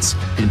generations,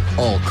 and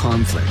all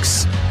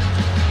conflicts.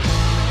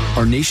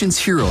 Our nation's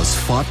heroes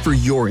fought for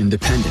your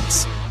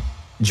independence.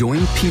 Join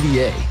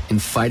PVA in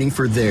fighting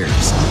for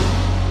theirs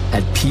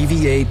at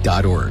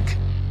PVA.org.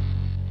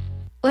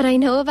 What I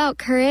know about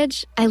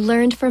courage, I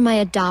learned from my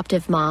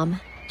adoptive mom.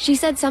 She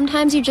said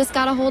sometimes you just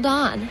gotta hold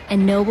on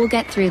and know we'll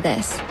get through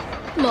this.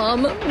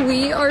 Mom,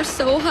 we are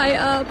so high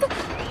up.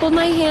 Hold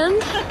my hand.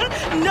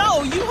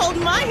 No, you hold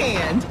my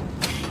hand.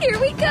 Here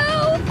we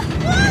go.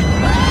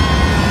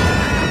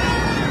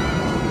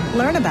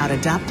 Learn about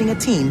adopting a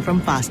teen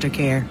from foster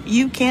care.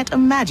 You can't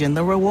imagine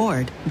the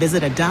reward.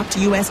 Visit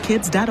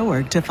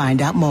adoptuskids.org to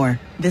find out more.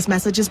 This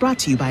message is brought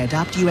to you by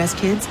Adopt U.S.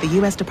 Kids, the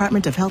U.S.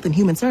 Department of Health and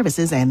Human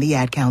Services, and the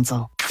Ad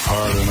Council.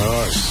 Pardon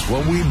us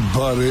while we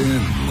butt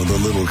in with a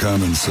little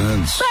common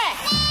sense.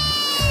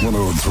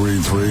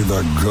 103.3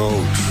 The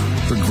GOAT,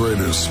 the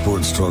greatest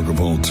sports talk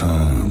of all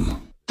time.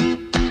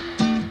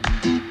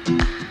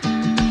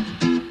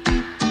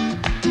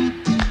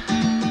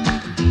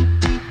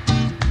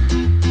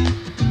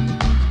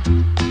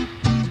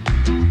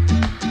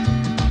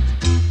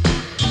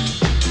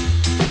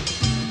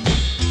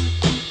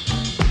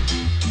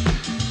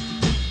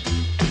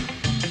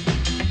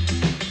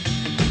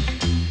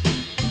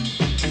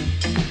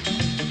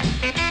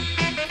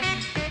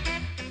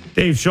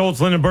 Dave Schultz,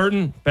 Lyndon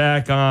Burton,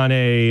 back on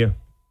a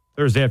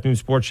Thursday afternoon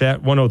sports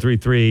chat,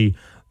 103.3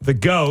 The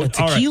GOAT.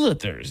 Tequila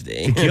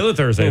Thursday. Tequila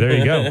Thursday. There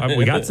you go.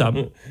 We got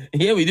some.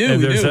 Yeah, we do.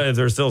 And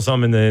there's still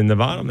some in the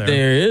bottom there.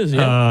 There is.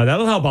 Yeah.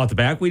 That'll help out the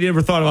back. We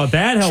never thought about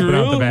that helping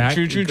out the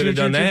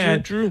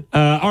back. True.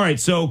 All right.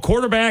 So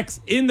quarterbacks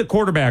in the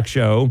quarterback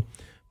show: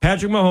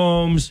 Patrick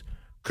Mahomes,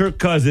 Kirk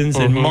Cousins,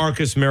 and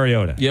Marcus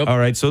Mariota. Yep. All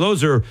right. So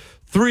those are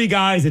three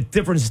guys at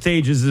different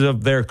stages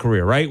of their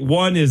career. Right.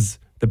 One is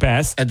the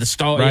best at the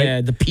start, right?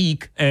 The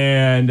peak,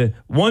 and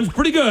one's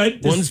pretty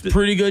good. One's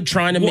pretty good,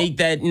 trying to make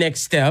that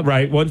next step.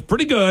 Right, one's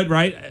pretty good,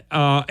 right?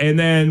 And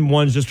then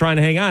one's just trying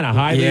to hang on, a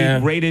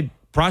highly rated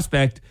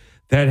prospect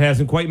that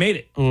hasn't quite made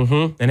it,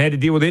 and had to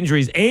deal with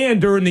injuries,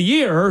 and during the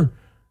year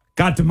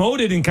got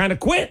demoted and kind of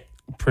quit.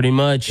 Pretty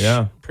much,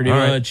 pretty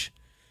much.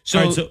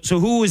 So, so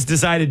who has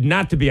decided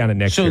not to be on it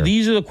next year? So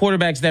these are the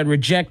quarterbacks that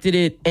rejected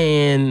it,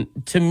 and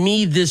to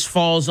me, this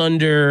falls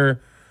under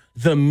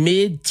the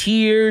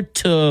mid-tier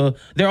to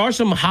there are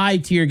some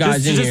high-tier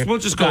guys in here. We'll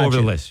just go over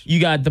the list.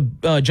 You got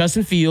the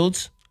Justin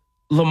Fields,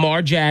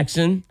 Lamar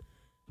Jackson,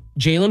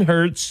 Jalen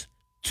Hurts,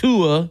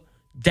 Tua,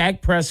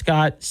 Dak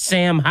Prescott,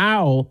 Sam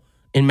Howell,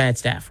 and Matt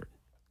Stafford.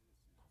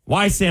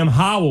 Why Sam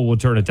Howell will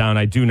turn it down,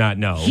 I do not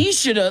know. He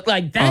should have,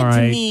 that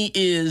to me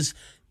is...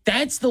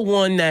 That's the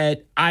one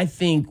that I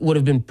think would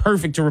have been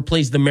perfect to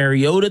replace the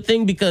Mariota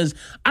thing, because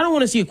I don't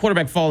want to see a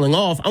quarterback falling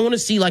off. I want to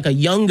see a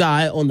young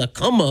guy on the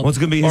come up. What's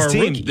going to be his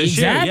team this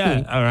exactly.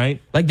 year? Yeah, all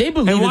right. They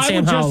believe in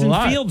Sam Howell a lot.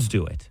 Why would Justin Fields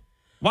do it?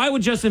 Why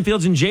would Justin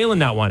Fields and Jalen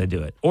not want to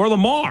do it? Or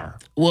Lamar?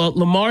 Well,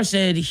 Lamar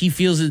said he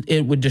feels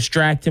it would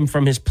distract him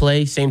from his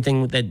play. Same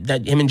thing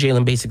that him and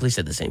Jalen basically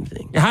said the same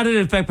thing. How did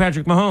it affect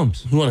Patrick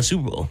Mahomes? He won a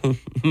Super Bowl.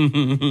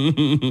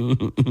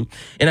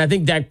 And I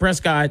think Dak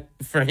Prescott,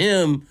 for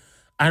him,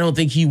 I don't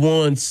think he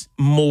wants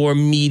more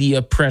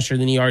media pressure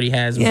than he already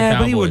has with the Cowboys.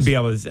 But he wouldn't be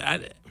able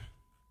to.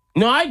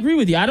 No, I agree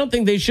with you. I don't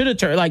think they should have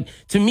turned.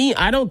 To me,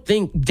 I don't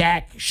think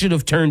Dak should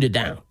have turned it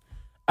down.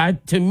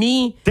 To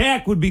me,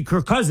 Dak would be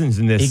Kirk Cousins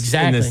in this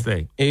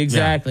thing.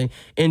 Exactly.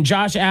 Yeah. And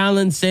Josh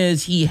Allen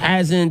says he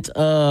hasn't.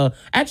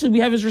 Actually, we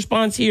have his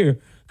response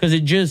here because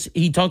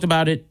he talked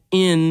about it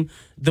in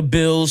the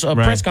Bills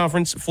press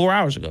conference 4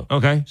 hours ago.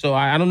 Okay. So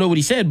I don't know what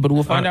he said, but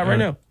we'll find out right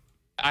now.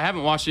 I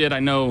haven't watched it yet. I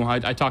know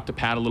I talked to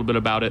Pat a little bit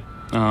about it,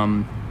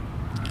 and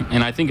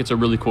I think it's a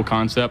really cool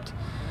concept.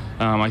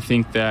 I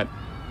think that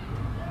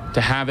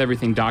to have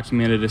everything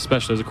documented,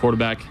 especially as a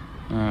quarterback,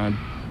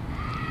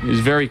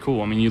 is very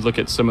cool. I mean, you look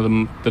at some of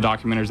the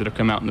documentaries that have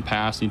come out in the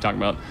past, and you talk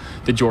about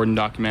the Jordan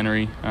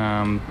documentary,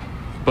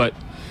 but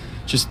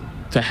just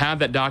to have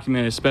that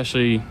documented,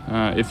 especially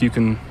if you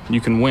can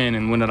win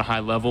and win at a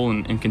high level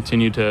and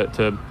continue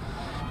to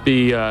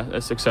be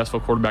a successful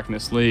quarterback in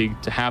this league,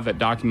 to have that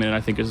documented,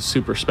 I think is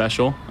super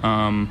special.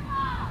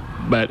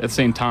 But at the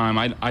same time,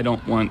 I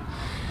don't want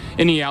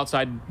any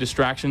outside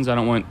distractions. I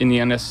don't want any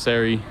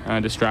unnecessary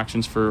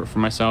distractions for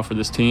myself or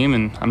this team,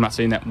 and I'm not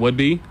saying that would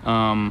be.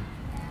 I'm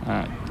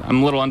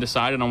a little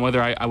undecided on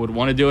whether I would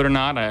want to do it or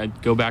not. I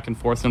go back and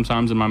forth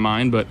sometimes in my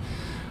mind, but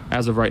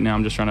as of right now,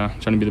 I'm just trying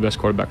to be the best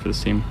quarterback for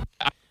this team.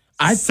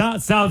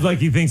 Sounds like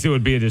he thinks it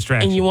would be a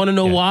distraction. And you want to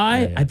know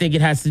why? Yeah. I think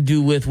it has to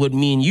do with what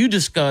me and you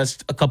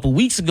discussed a couple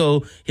weeks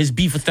ago, his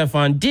beef with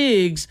Stephon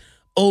Diggs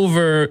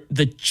over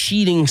the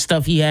cheating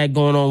stuff he had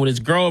going on with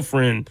his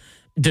girlfriend,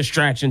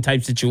 distraction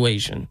type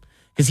situation.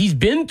 Because he's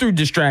been through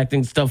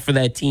distracting stuff for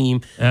that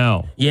team.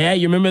 Oh. Yeah,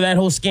 you remember that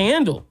whole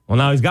scandal? Well,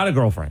 now he's got a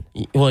girlfriend.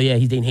 Well, yeah,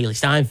 he's dating Haley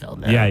Steinfeld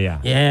now.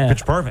 Yeah.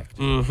 Pitch Perfect.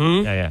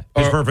 Mm-hmm. Yeah.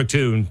 Pitch Perfect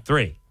 2 and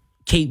 3.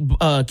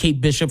 Kate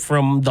Bishop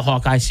from the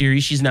Hawkeye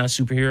series. She's now a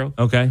superhero.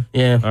 Okay.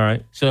 Yeah. All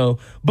right. So,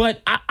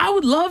 but I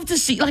would love to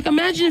see,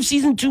 imagine if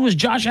season 2 was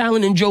Josh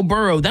Allen and Joe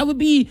Burrow. That would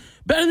be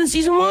better than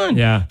season 1.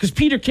 Yeah. Because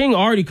Peter King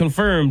already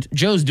confirmed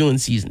Joe's doing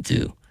season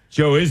 2.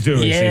 Joe is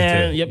doing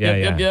season 2.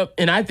 Yep.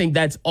 And I think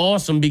that's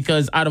awesome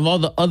because out of all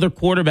the other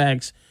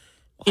quarterbacks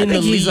in the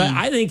league.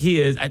 I think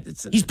he is.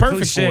 He's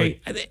perfect for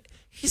it.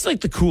 He's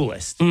like the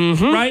coolest,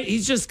 right?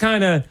 He's just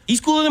kind of...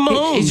 He's cooler than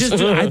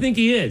Mahomes. I think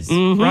he is,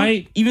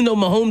 right? Even though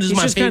Mahomes is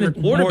my favorite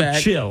quarterback.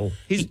 More chill.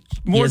 He's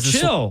more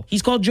chill.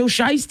 He's called Joe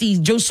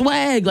Shiesty, Joe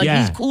Swag.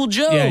 He's Cool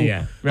Joe.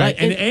 Yeah. Right.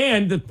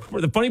 And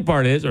the funny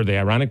part is, or the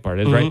ironic part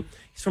is, right?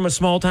 He's from a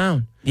small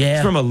town. Yeah.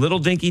 He's from a little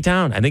dinky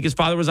town. I think his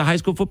father was a high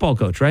school football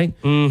coach, right?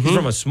 He's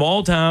from a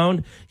small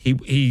town.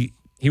 He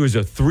was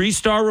a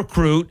 3-star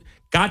recruit.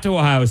 Got to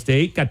Ohio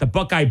State, got the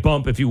Buckeye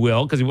bump, if you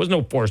will, because he was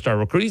no 4-star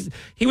recruit.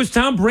 He was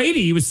Tom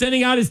Brady. He was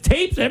sending out his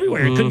tapes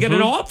everywhere. He couldn't get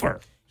an offer.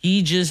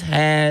 He just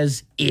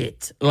has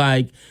it.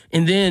 And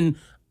then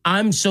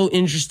I'm so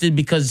interested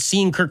because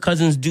seeing Kirk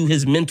Cousins do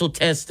his mental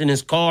test in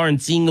his car and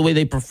seeing the way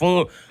they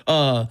prepare,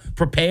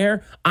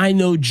 I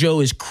know Joe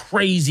is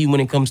crazy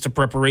when it comes to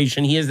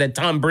preparation. He has that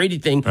Tom Brady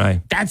thing.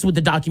 Right. That's what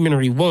the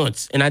documentary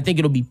wants, and I think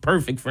it'll be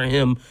perfect for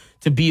him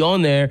to be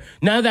on there.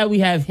 Now that we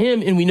have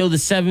him and we know the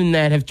 7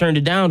 that have turned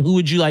it down, who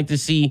would you like to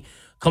see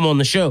come on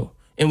the show?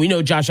 And we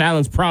know Josh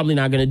Allen's probably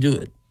not going to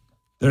do it.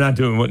 They're not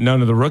doing what?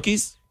 None of the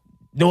rookies?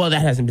 No, well,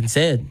 that hasn't been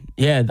said.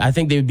 Yeah, I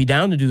think they would be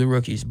down to do the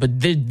rookies, but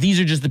these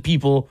are just the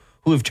people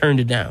who have turned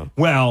it down.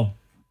 Well,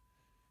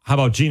 how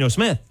about Geno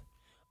Smith?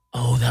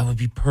 Oh, that would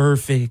be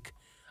perfect.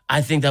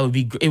 I think that would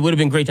be. It would have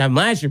been great to have him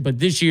last year, but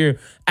this year,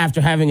 after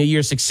having a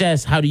year of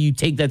success, how do you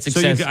take that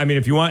success? So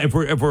if you want, if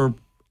we're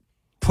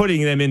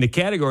putting them into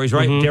categories,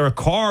 right? Derek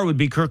Carr would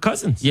be Kirk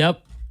Cousins.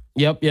 Yep.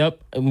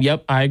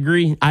 I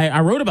agree.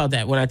 I wrote about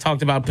that when I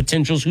talked about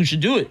potentials who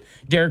should do it.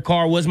 Derek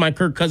Carr was my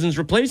Kirk Cousins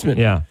replacement.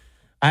 Yeah.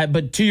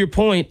 But to your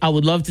point, I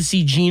would love to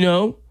see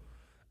Geno.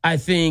 I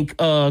think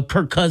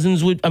Kirk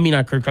Cousins would. I mean,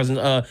 not Kirk Cousins.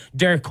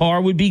 Derek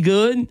Carr would be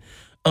good.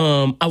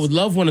 I would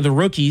love one of the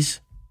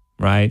rookies,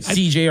 right?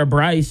 CJ or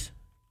Bryce.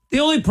 The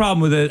only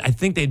problem with it, I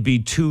think they'd be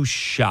too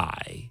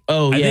shy.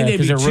 Oh, I think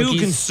they'd be too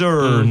rookies.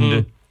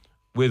 concerned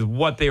with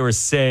what they were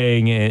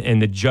saying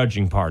and the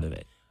judging part of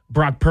it.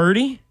 Brock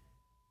Purdy,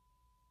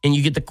 and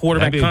you get the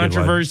quarterback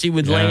controversy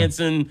with Lance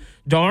and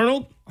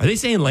Darnold. Are they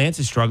saying Lance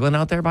is struggling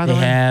out there, by the way?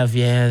 They have,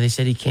 yeah. They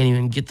said he can't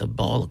even get the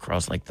ball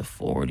across the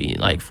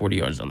 40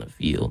 yards on the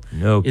field.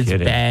 No kidding.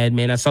 It's bad,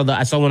 man. I saw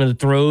one of the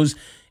throws.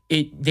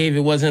 Dave,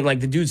 it wasn't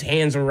like the dude's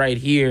hands are right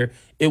here.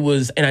 It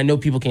was, and I know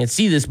people can't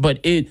see this,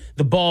 but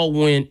the ball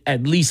went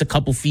at least a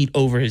couple feet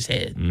over his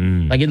head.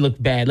 It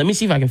looked bad. Let me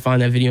see if I can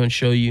find that video and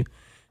show you,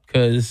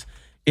 because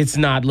it's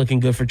not looking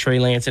good for Trey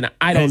Lance. And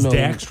I don't know. Is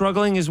Dak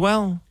struggling as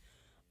well?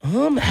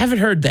 I haven't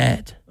heard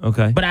that.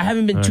 Okay. But I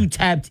haven't been too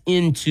tapped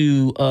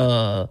into...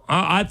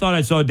 I thought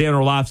I saw Dan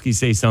Orlovsky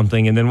say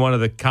something, and then one of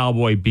the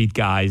Cowboy beat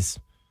guys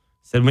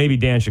said maybe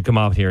Dan should come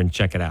out here and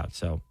check it out.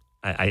 So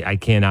I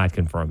cannot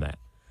confirm that.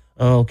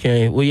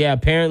 Okay. Well, yeah,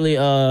 apparently...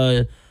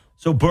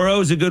 So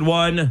Burrow's a good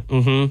one.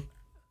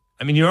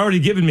 I mean, you're already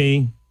giving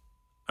me...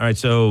 All right,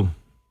 so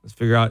let's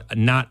figure out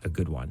not a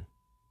good one.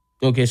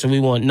 Okay, so we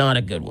want not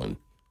a good one.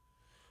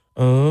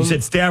 You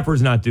said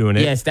Stafford's not doing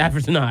it. Yeah,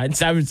 Stafford's not.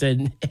 Stafford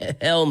said,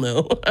 hell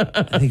no.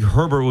 I think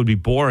Herbert would be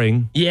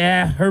boring.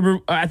 Yeah,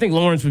 Herbert. I think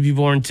Lawrence would be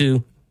boring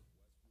too.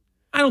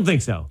 I don't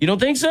think so. You don't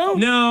think so?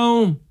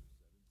 No.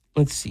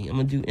 Let's see. I'm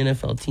going to do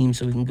NFL teams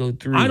so we can go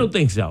through. I don't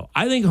think so.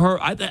 I think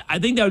I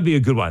think that would be a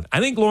good one.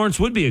 I think Lawrence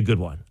would be a good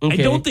one. Okay.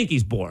 I don't think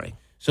he's boring.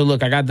 So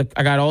look, I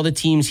got all the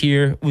teams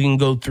here we can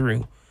go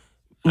through.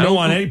 I don't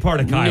want any part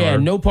of Kyler. Yeah,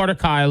 no part of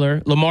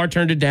Kyler. Lamar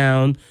turned it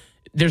down.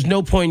 There's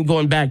no point in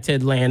going back to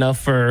Atlanta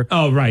for...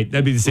 Oh, right.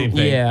 That'd be the same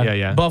thing.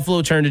 Yeah.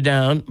 Buffalo turned it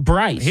down.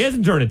 Bryce. He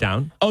hasn't turned it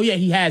down. Oh, yeah,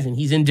 he hasn't.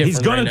 He's indifferent.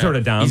 He's going to turn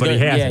it down, but he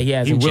hasn't. Yeah, he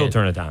hasn't. He will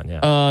turn it down,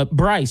 yeah.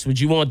 Bryce, would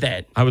you want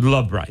that? I would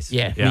love Bryce.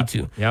 Yeah, me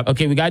too. Yep.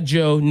 Okay, we got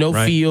Joe. No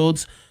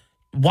Fields.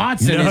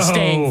 Watson is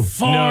staying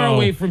far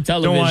away from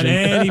television. Don't want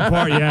any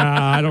part.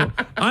 Yeah,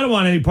 I don't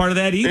want any part of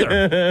that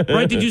either.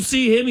 Right? Did you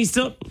see him?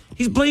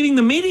 He's blaming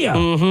the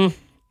media.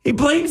 He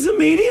blames the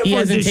media for He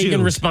hasn't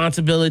taken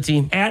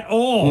responsibility at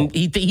all.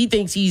 He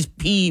thinks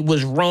he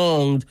was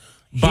wronged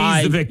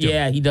by... He's the victim.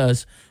 Yeah, he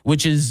does,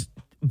 which is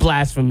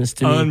blasphemous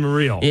to me.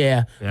 Unreal.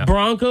 Yeah.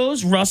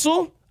 Broncos,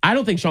 Russell, I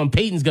don't think Sean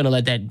Payton's going to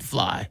let that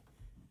fly.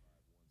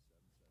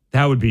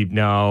 That would be...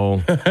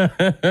 No.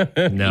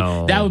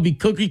 No. That would be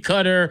cookie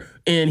cutter,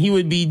 and he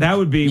would be... That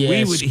would be...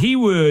 Yeah, he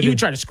would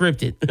try to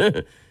script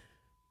it.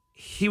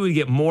 He would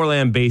get more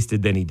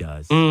lambasted than he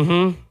does.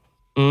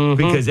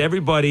 Because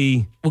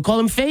everybody... We'll call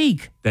him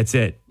fake. That's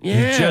it.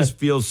 Yeah. He just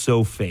feels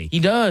so fake. He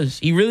does.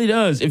 He really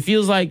does. It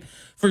feels like,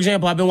 for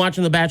example, I've been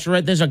watching The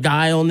Bachelorette. There's a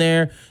guy on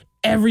there.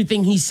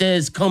 Everything he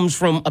says comes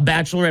from a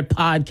Bachelorette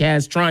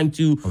podcast trying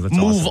to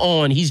move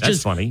on.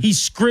 That's funny. He's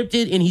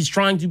scripted, and he's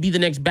trying to be the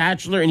next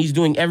Bachelor, and he's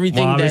doing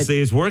everything obviously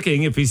it's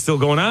working if he's still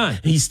going on.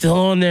 He's still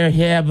on there,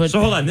 yeah. But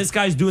so hold on. This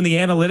guy's doing the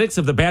analytics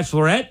of The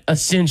Bachelorette?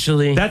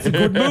 Essentially. That's a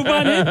good move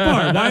on his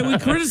part. Why are we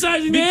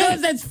criticizing that?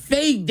 Because that's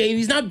fake, Dave.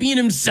 He's not being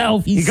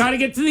himself. You got to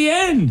get to the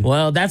end.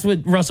 Well, that's what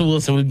Russell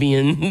Wilson would be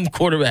in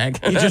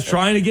quarterback. He's just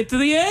trying to get to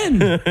the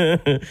end.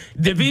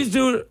 If he's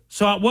doing...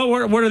 So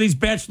what are these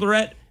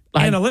Bachelorette...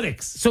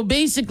 analytics. So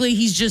basically,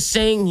 he's just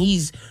saying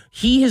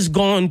he has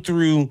gone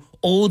through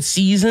old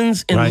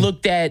seasons and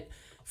looked at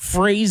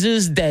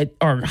phrases that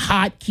are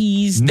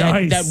hotkeys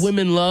that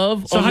women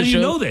love. So on how the do you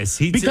show. know this?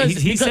 He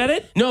said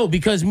it? No,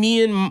 because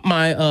me and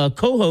my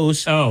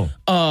co-host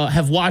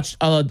have watched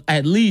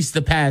at least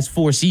the past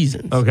 4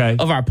 seasons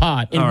of our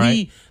pod. And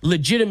we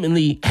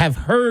legitimately have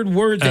heard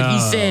words that he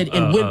said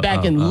and went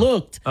back and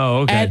looked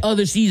at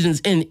other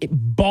seasons and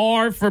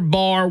bar for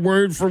bar,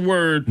 word for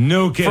word,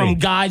 from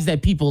guys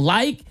that people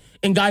like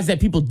and guys that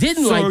people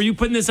didn't like. So are you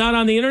putting this out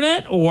on the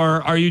internet,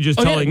 or are you just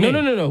telling me?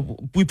 No.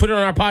 We put it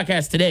on our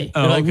podcast today.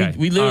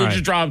 We literally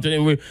just dropped it,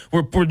 and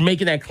we're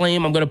making that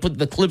claim. I'm going to put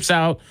the clips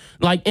out.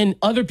 And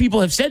other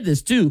people have said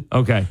this too.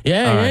 Okay.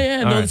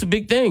 Yeah. No, it's a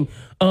big thing.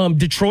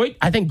 Detroit,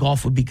 I think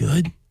golf would be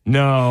good.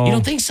 No. You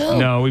don't think so?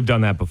 No, we've done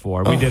that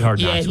before. We did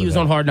Hard Knocks. Yeah, he was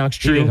on Hard Knocks.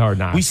 True. We did Hard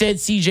Knocks. We said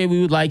CJ,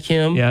 we would like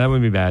him. Yeah, that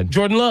wouldn't be bad.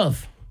 Jordan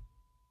Love.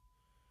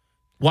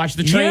 Watch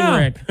the train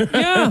wreck.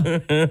 Yeah.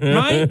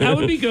 Right? That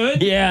would be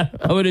good. Yeah,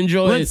 I would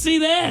enjoy it. Let's see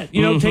that.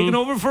 Taking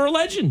over for a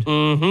legend.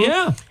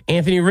 Yeah.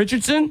 Anthony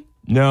Richardson?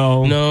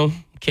 No.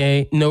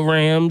 Okay. No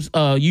Rams.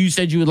 You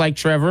said you would like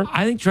Trevor.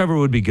 I think Trevor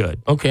would be good.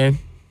 Okay.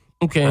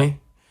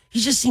 He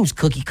just seems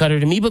cookie cutter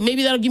to me, but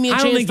maybe that'll give me a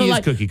chance I don't think to he's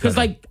like. cookie cutter.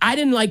 Because I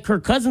didn't like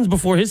Kirk Cousins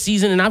before his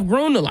season, and I've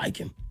grown to like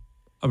him.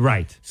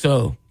 Right.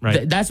 So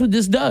that's what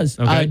this does.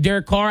 Okay.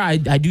 Derek Carr, I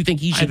do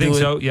think he should do it. I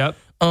think so. Yep.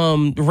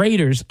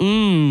 Raiders.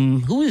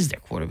 Who is their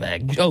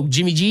quarterback? Oh,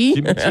 Jimmy G?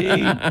 Jimmy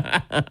G.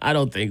 I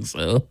don't think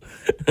so.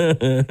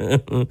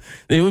 It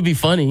would be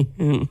funny.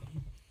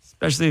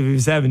 Especially if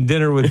he's having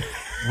dinner with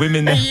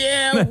women.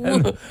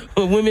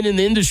 Women in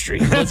the industry.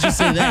 Let's just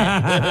say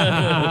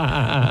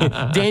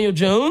that. Daniel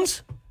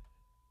Jones?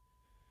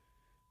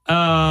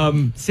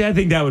 See, I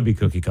think that would be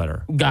cookie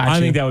cutter. Gotcha. I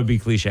think that would be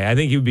cliche. I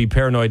think he would be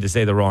paranoid to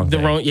say the wrong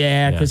thing.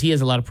 Because he has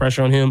a lot of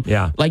pressure on him.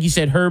 Yeah. Like you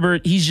said,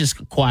 Herbert, he's just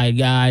a quiet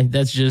guy.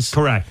 That's just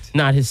correct.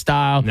 Not his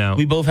style. No.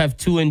 We both have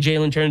Tua and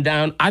Jalen turned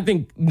down. I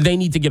think they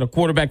need to get a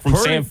quarterback from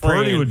San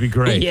Fran. Purdy would be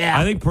great. Yeah.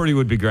 I think Purdy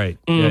would be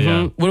great. Mm-hmm.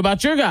 Yeah. What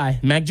about your guy,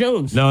 Mac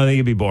Jones? No, I think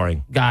it'd be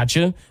boring.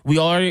 Gotcha. We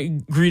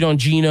already agreed on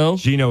Geno.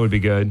 Geno would be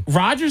good.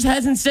 Rodgers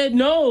hasn't said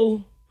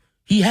no.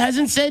 He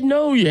hasn't said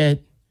no yet.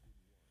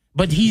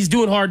 But he's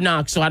doing Hard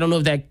Knocks, so I don't know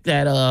if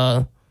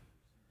that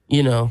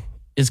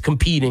is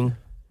competing.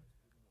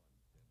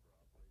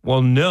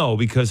 Well, no,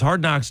 because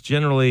Hard Knocks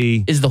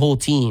generally is the whole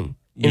team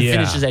and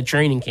finishes at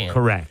training camp.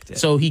 Correct.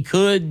 So he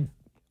could.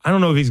 I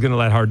don't know if he's going to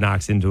let Hard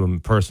Knocks into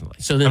him personally.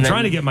 So then I'm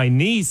trying to get my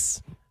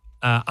niece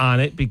on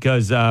it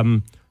because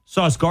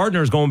Sauce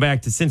Gardner is going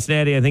back to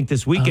Cincinnati, I think,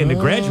 this weekend to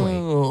graduate.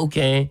 Oh,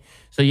 okay.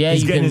 So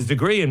he's getting his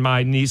degree, and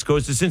my niece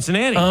goes to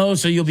Cincinnati. Oh,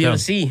 so you'll be able to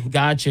see.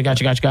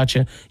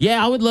 Gotcha.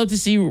 Yeah, I would love to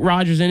see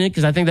Rodgers in it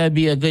because I think that'd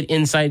be a good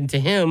insight into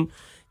him.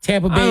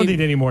 Tampa Bay. I don't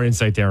need any more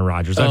insight to Aaron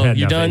Rodgers. I've had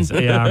you enough done?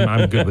 insight. Yeah,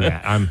 I'm good with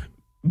that.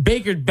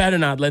 Baker better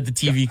not let the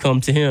TV come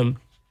to him.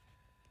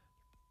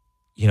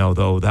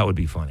 Though that would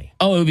be funny.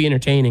 Oh, it would be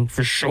entertaining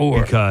for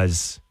sure.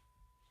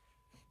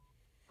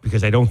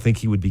 Because I don't think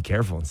he would be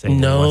careful in saying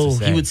what he wants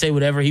to say. He would say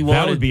whatever he wanted.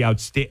 That would be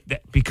outstanding.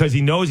 Because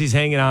he knows he's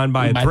hanging on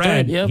by a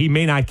thread. Yep. He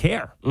may not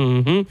care.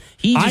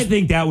 Mm-hmm. I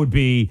think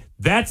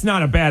that's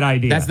not a bad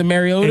idea. That's the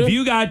Mariota? If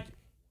you got...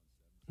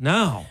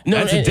 No,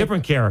 that's a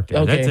different character.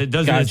 Okay,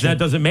 That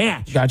doesn't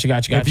match.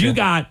 Gotcha. If you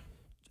got...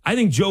 I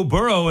think Joe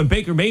Burrow and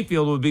Baker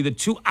Mayfield would be the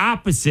two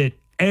opposite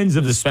ends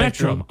of the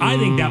spectrum. I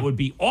think that would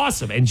be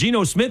awesome. And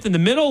Geno Smith in the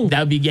middle.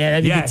 That'd be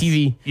good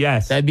TV.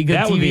 Yes. That'd be good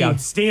TV. That would be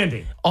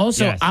outstanding.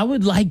 Also, I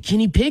would like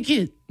Kenny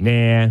Pickett.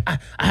 Nah.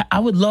 I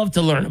would love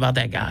to learn about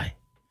that guy.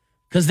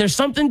 Because there's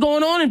something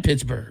going on in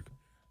Pittsburgh.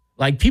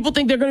 Like, people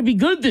think they're going to be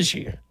good this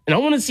year. And I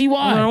want to see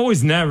why.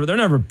 They're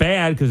never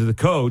bad because of the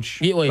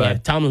coach. Yeah,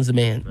 Tomlin's the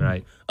man.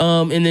 Right.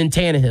 And then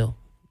Tannehill.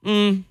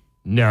 No.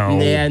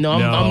 Yeah,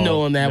 I'm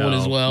no on that one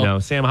as well. No,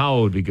 Sam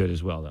Howell would be good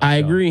as well, though. I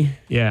agree.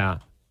 Yeah.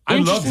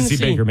 I'd love to see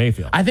Baker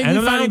Mayfield. I think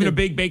I'm not even a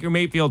big Baker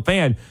Mayfield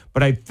fan,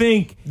 but I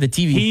think the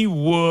TV he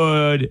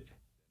would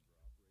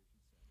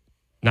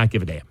not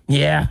give a damn.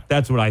 Yeah.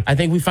 That's what I think. I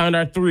think we found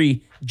our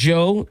three.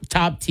 Joe,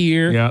 top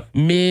tier.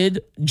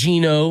 Mid,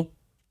 Geno,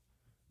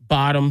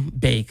 bottom,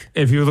 Bake.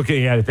 If you're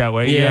looking at it that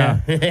way, yeah.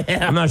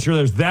 Yeah. I'm not sure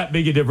there's that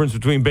big a difference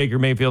between Baker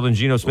Mayfield and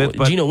Geno Smith.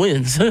 But Geno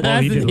wins.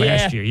 Well, he did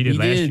last year. He did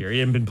last year. He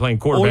hadn't been playing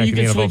quarterback in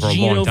the NFL for a long time. Or you can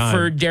switch Geno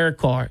for Derek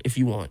Carr if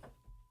you want.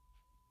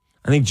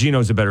 I think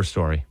Geno's a better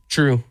story.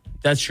 True.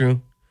 That's true.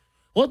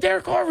 Well,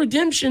 Derek Carr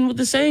redemption with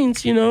the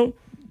Saints,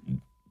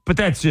 But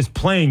that's just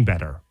playing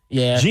better.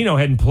 Yeah. Geno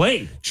hadn't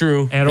played.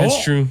 True. At all.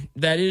 That's true.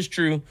 That is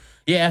true.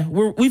 Yeah,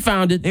 we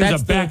found it. He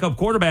was a backup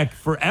quarterback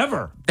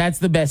forever. That's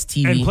the best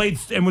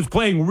TV. And was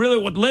playing really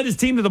what led his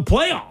team to the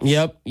playoffs.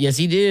 Yep. Yes,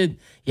 he did.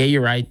 Yeah,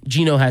 you're right.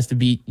 Geno has to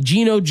beat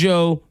Geno,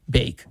 Joe,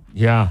 Bake.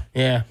 Yeah.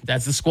 Yeah,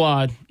 that's the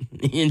squad.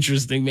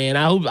 Interesting, man.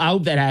 I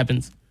hope that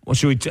happens. Well,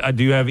 should we?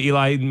 Do you have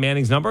Eli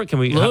Manning's number? Can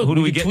we? Look, who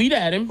do we can get? Tweet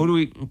at him. Who do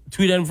we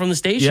tweet at him from the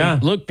station? Yeah.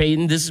 Look,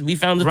 Peyton. We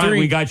found the right, three.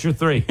 We got your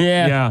three.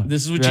 Yeah.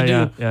 This is what you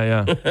do.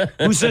 Yeah.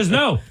 Who says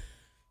no?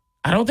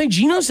 I don't think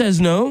Geno says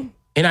no,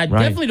 and I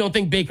definitely don't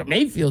think Baker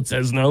Mayfield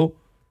says no.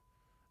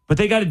 But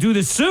they got to do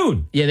this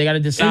soon. Yeah, they got to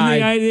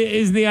decide.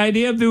 Is the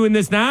idea of doing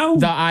this now?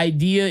 The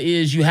idea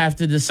is you have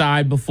to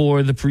decide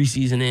before the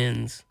preseason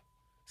ends.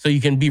 So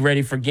you can be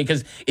ready for game.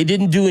 Because it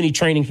didn't do any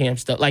training camp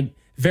stuff. Like,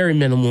 very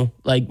minimal.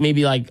 Like,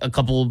 maybe like a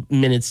couple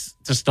minutes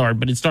to start.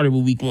 But it started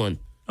with week 1.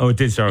 Oh, it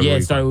did start with week 1. Yeah,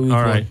 it started with week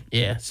 1. Right.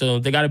 Yeah, so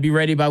they got to be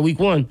ready by week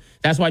 1.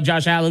 That's why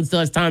Josh Allen still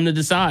has time to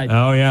decide.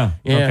 Oh, yeah.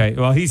 Okay.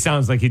 Well, he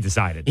sounds like he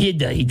decided. He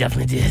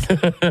definitely did.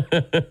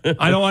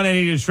 I don't want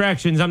any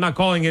distractions. I'm not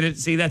calling it.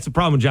 See, that's the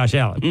problem with Josh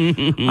Allen.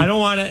 I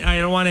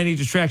don't want any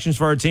distractions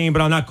for our team,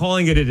 but I'm not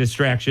calling it a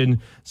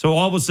distraction. So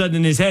all of a sudden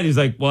in his head, he's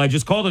like, well, I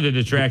just called it a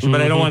distraction,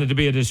 but I don't want it to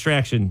be a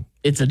distraction.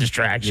 It's a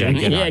distraction.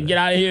 Get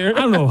out of here.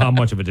 I don't know how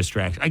much of a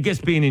distraction. I guess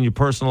being in your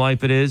personal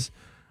life it is,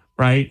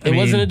 right? It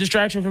wasn't a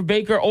distraction for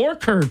Baker or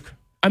Kirk.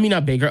 I mean,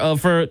 not Baker,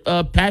 for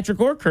Patrick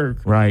or Kirk.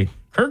 Right.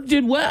 Kirk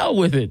did well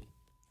with it.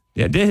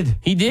 Yeah, did.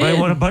 He did. He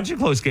won a bunch of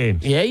close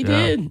games. Yeah, he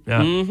did.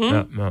 Yeah.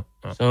 Yeah.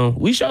 So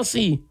we shall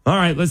see. All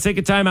right, let's take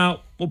a timeout.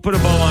 We'll put a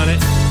bow on it.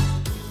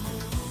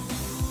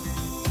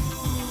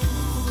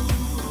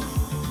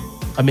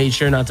 I made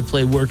sure not to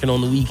play working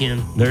on the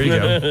weekend. There you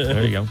go.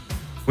 There you go.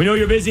 We know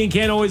you're busy and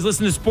can't always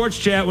listen to Sports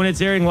Chat when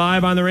it's airing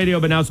live on the radio,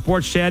 but now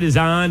Sports Chat is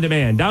on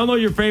demand. Download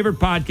your favorite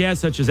podcasts,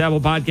 such as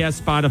Apple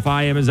Podcasts,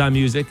 Spotify, Amazon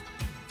Music,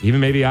 even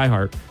maybe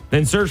iHeart.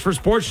 Then search for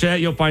Sports Chat.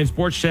 You'll find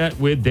Sports Chat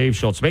with Dave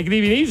Schultz. Make it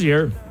even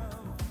easier.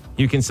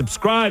 You can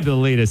subscribe to the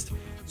latest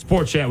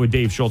Sports Chat with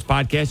Dave Schultz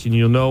podcast, and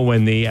you'll know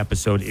when the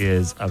episode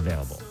is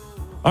available.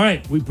 All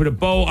right, we put a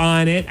bow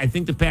on it. I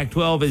think the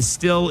Pac-12 is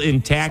still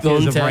intact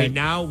as of right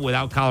now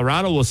without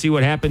Colorado. We'll see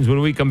what happens when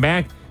we come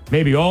back.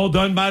 Maybe all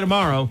done by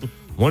tomorrow.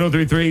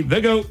 103.3, The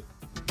GOAT.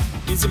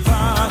 It's a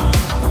part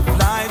of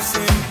life's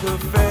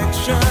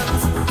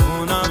imperfections.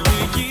 One of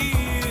the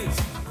years.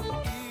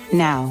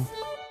 Now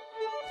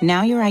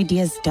your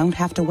ideas don't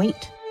have to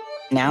wait.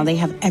 Now they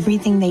have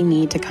everything they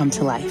need to come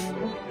to life.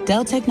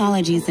 Dell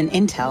Technologies and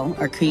Intel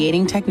are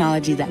creating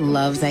technology that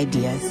loves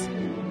ideas,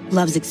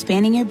 loves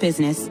expanding your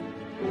business,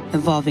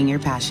 evolving your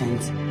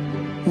passions.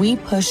 We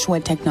push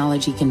what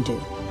technology can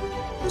do,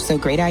 so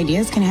great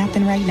ideas can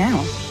happen right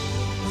now.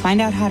 Find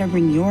out how to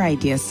bring your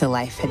ideas to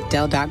life at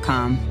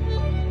Dell.com.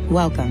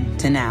 Welcome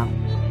to Now.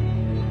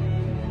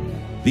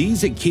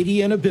 These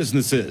Acadiana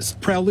businesses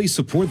proudly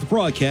support the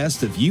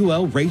broadcast of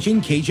UL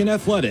Ragin Cajun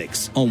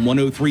Athletics on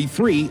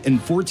 103.3 and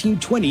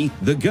 1420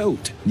 The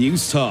GOAT.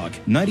 News Talk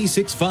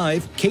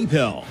 96.5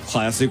 KPEL,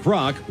 Classic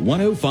Rock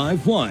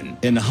 105.1,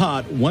 and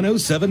Hot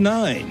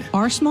 107.9.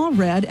 Our Small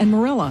Red and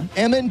Marilla.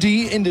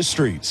 M&D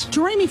Industries.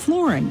 Jeremy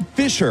Flooring.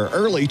 Fisher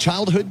Early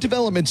Childhood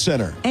Development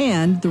Center.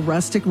 And the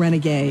Rustic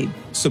Renegade.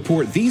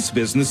 Support these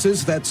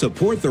businesses that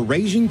support the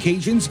Ragin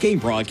Cajuns game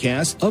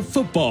broadcast of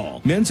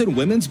football, men's and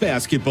women's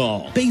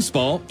basketball,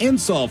 baseball, and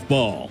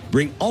softball.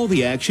 Bring all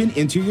the action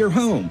into your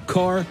home,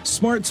 car,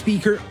 smart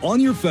speaker,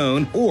 on your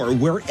phone, or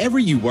wherever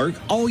you work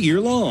all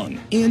year long.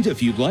 And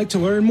if you'd like to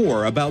learn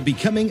more about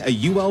becoming a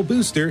UL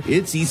booster,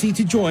 it's easy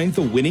to join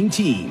the winning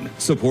team.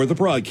 Support the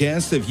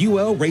broadcast of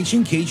UL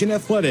Ragin Cajun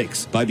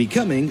Athletics by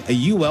becoming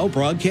a UL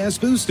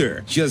broadcast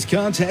booster. Just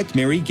contact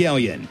Mary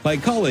Gallion by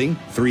calling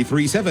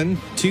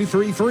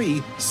 337-233-6000.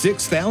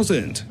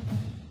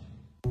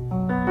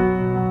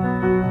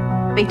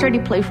 Victor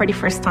deployed for the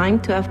first time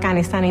to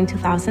Afghanistan in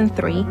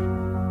 2003.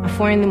 At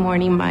 4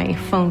 a.m, my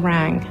phone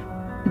rang.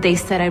 They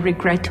said, "I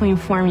regret to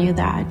inform you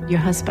that your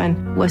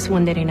husband was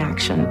wounded in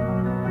action."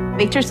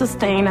 Victor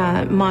sustained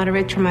a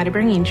moderate traumatic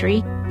brain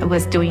injury. I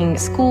was doing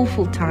school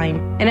full-time,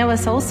 and I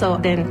was also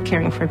then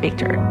caring for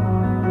Victor.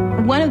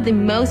 One of the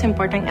most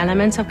important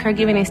elements of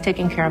caregiving is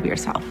taking care of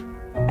yourself.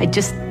 I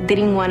just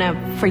didn't want to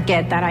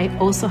forget that I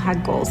also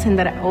had goals and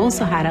that I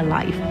also had a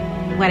life.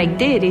 What I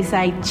did is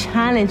I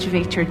challenged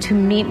Victor to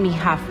meet me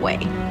halfway.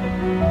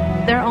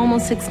 There are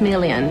almost 6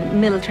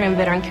 million military and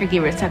veteran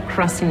caregivers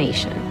across the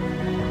nation.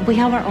 We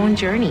have our own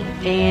journey,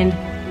 and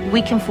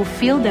we can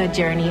fulfill that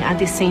journey at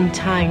the same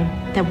time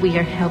that we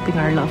are helping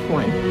our loved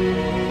one.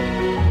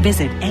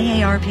 Visit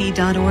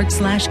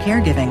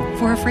aarp.org/caregiving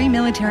for a free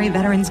military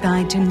veterans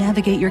guide to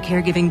navigate your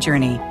caregiving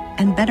journey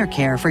and better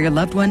care for your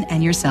loved one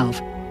and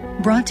yourself.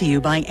 Brought to you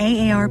by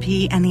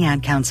AARP and the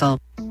Ad Council.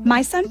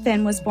 My son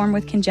Finn was born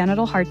with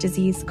congenital heart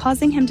disease,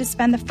 causing him to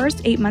spend the first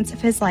 8 months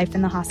of his life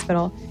in the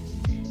hospital.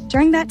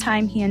 During that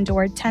time, he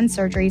endured 10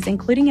 surgeries,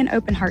 including an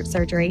open heart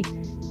surgery.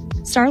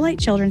 Starlight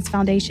Children's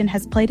Foundation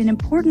has played an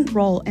important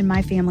role in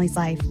my family's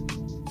life.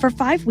 For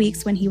 5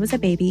 weeks when he was a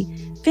baby,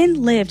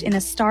 Finn lived in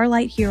a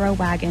Starlight Hero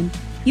wagon.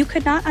 You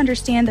could not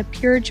understand the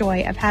pure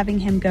joy of having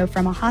him go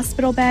from a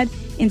hospital bed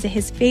into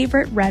his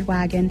favorite red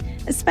wagon,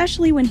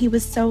 especially when he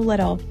was so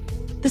little.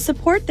 The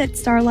support that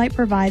Starlight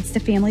provides to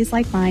families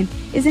like mine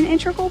is an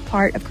integral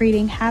part of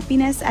creating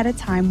happiness at a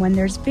time when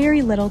there's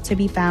very little to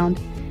be found.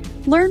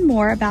 Learn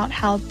more about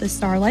how the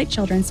Starlight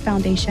Children's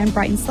Foundation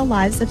brightens the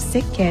lives of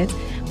sick kids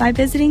by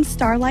visiting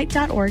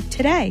starlight.org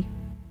today.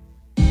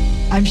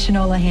 I'm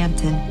Shanola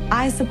Hampton.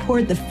 I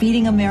support the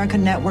Feeding America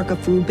network of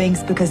food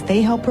banks because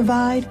they help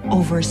provide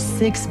over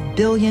 6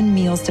 billion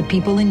meals to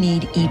people in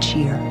need each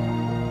year.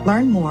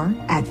 Learn more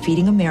at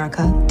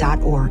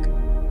feedingamerica.org.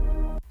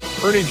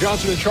 Ernie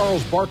Johnson and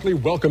Charles Barkley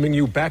welcoming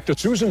you back to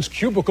Susan's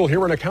Cubicle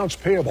here in Accounts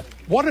Payable.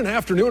 What an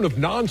afternoon of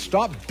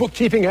nonstop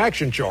bookkeeping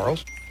action,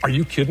 Charles. Are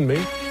you kidding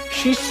me?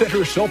 She set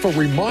herself a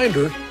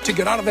reminder to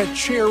get out of that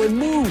chair and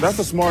move. That's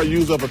a smart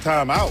use of a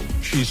timeout.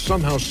 She's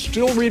somehow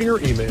still reading her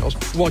emails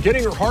while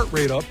getting her heart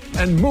rate up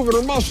and moving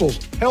her muscles.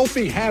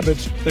 Healthy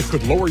habits that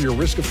could lower your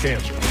risk of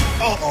cancer.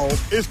 Uh-oh,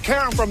 it's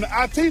Karen from the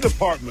IT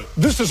department.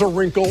 This is a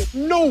wrinkle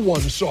no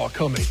one saw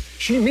coming.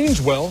 She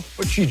means well,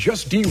 but she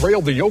just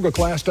derailed the yoga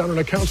class down in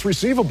accounts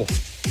receivable.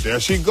 There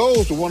she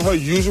goes to one of her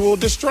usual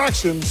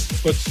distractions.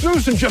 But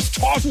Susan just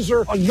tosses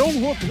her a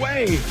no-look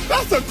way.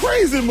 That's a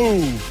crazy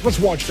move. Let's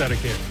watch that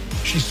again.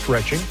 She's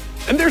stretching,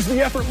 and there's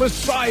the effortless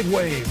side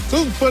wave.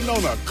 Susan's putting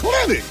on a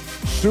clinic.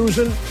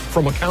 Susan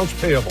from Accounts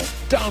Payable.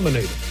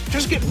 Dominating.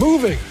 Just get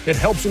moving. It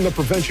helps in the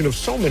prevention of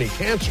so many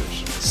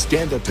cancers.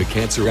 Stand Up to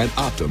Cancer and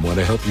Optum want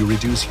to help you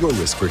reduce your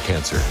risk for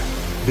cancer.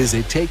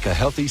 Visit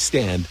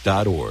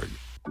takeahealthystand.org.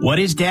 What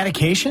is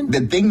dedication?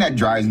 The thing that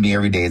drives me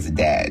every day as a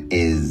dad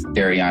is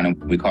Dariana.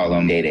 We call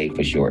him Day Day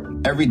for short.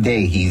 Every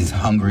day he's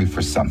hungry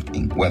for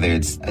something, whether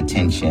it's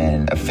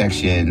attention,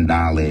 affection,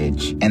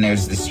 knowledge. And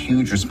there's this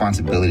huge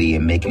responsibility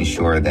in making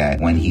sure that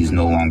when he's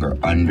no longer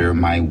under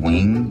my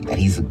wing, that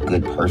he's a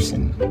good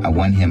person. I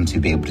want him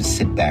to be able to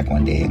sit back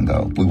one day and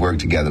go, we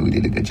worked together, we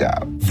did a good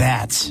job.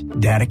 That's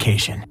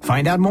dedication.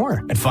 Find out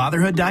more at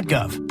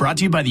fatherhood.gov. Brought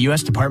to you by the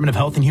U.S. Department of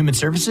Health and Human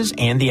Services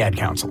and the Ad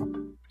Council.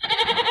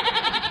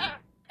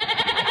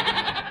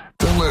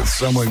 Let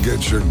someone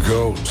get your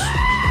goat.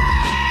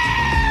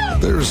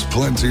 There's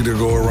plenty to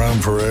go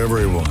around for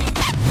everyone.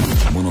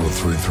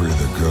 103.3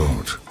 The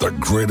Goat, the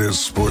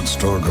greatest sports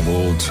talk of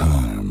all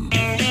time.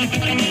 I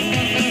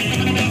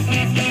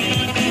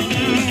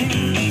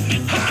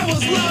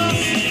was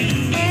lost.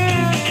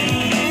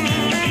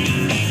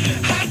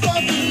 I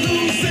thought the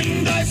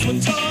losing dice were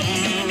tossed.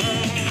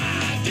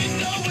 I didn't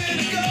know where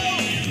to go.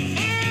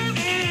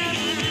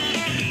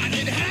 I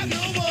didn't have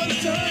no one to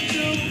turn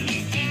to.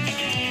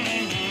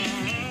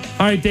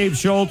 All right, Dave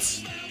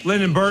Schultz,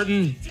 Lyndon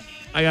Burton.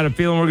 I got a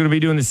feeling we're going to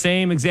be doing the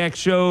same exact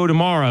show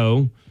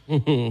tomorrow.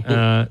 Waiting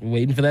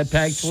for that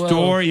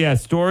Pac-12.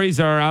 Stories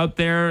are out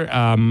there.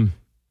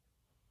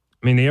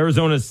 The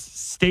Arizona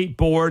State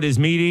Board is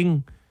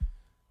meeting.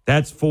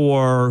 That's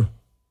for, we're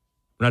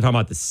not talking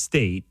about the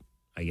state,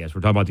 I guess. We're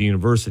talking about the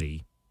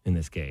university in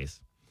this case.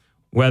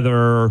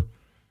 Whether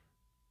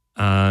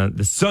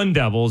the Sun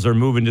Devils are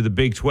moving to the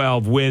Big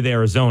 12 with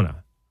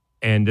Arizona.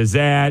 And does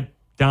that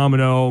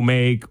domino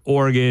make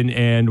Oregon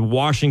and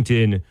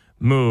Washington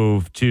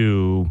move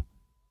to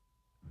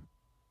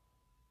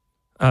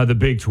the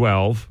Big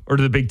 12 or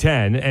to the Big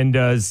 10? And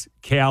does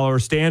Cal or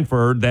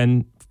Stanford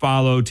then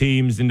follow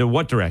teams into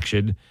what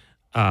direction?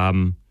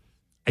 I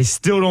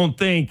still don't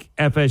think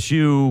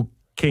FSU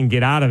can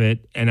get out of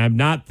it. And I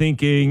am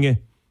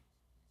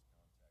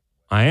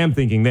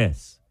thinking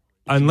this.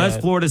 Unless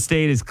Florida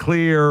State is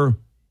clear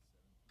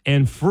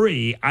and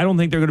free, I don't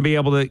think they're going to be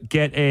able to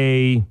get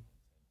a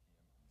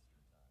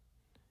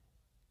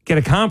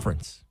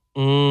conference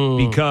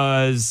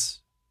because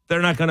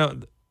they're not going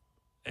to,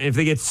 if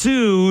they get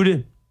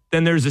sued,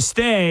 then there's a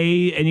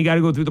stay and you got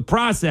to go through the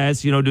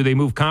process. Do they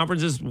move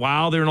conferences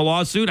while they're in a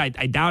lawsuit? I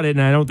doubt it.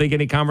 And I don't think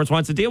any conference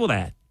wants to deal with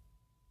that.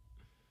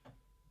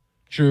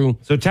 True.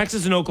 So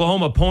Texas and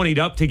Oklahoma ponied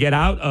up to get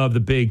out of the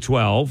Big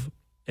 12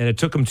 and it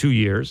took them 2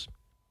 years.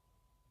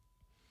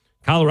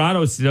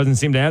 Colorado doesn't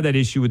seem to have that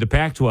issue with the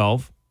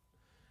Pac-12.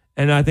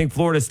 And I think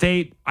Florida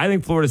State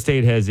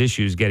has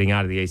issues getting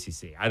out of the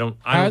ACC. How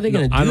are they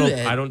going to do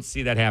that? I don't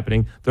see that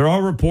happening. There are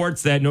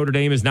reports that Notre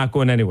Dame is not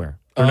going anywhere.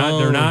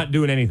 They're not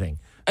doing anything.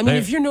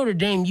 If you're Notre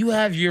Dame, you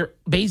have your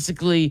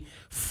basically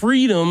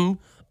freedom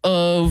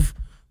of,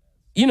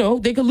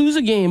 they could lose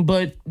a game,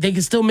 but they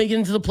can still make it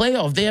into the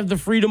playoff. They have the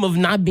freedom of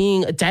not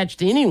being attached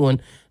to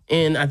anyone.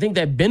 And I think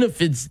that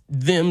benefits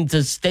them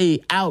to stay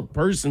out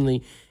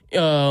personally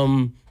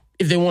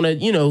if they want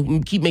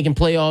to, keep making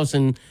playoffs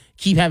and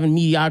keep having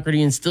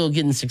mediocrity and still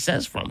getting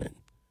success from it.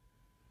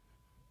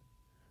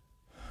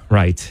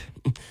 Right.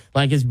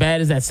 Like, as bad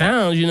as that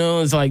sounds,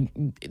 it's like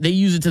they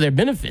use it to their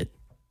benefit.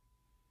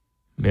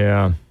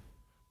 Yeah.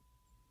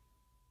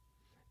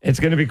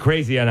 It's going to be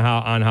crazy on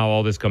how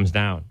all this comes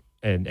down.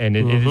 And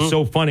it is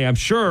so funny. I'm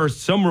sure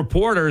some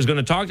reporter is going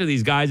to talk to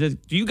these guys.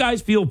 Do you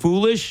guys feel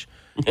foolish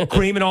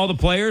creaming all the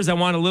players that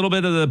want a little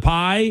bit of the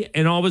pie?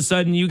 And all of a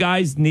sudden you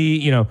guys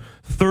need,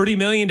 $30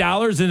 million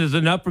and is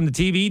enough from the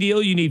TV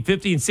deal. You need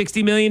 $50 and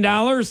 $60 million.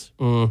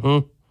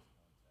 Mm-hmm.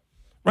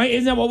 Right?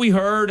 Isn't that what we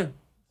heard?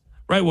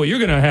 Right. Well, you're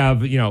going to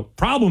have,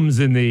 problems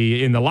in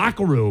the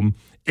locker room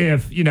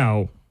if,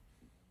 the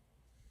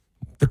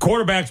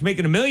quarterback's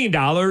making $1 million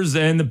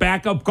and the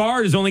backup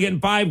guard is only getting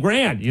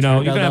 $5,000. You're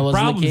going to have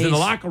problems in the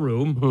locker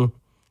room. Mm-hmm.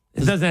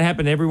 It doesn't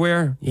happen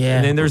everywhere. Yeah.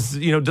 And then there's,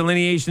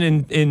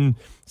 delineation in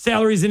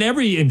salaries in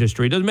every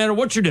industry. It doesn't matter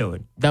what you're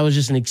doing. That was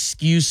just an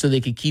excuse so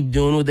they could keep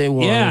doing what they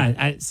want.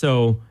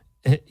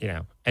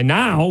 Yeah. And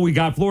now we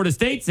got Florida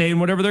State saying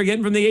whatever they're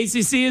getting from the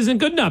ACC isn't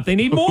good enough. They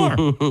need more.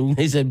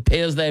 They said,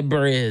 pay us that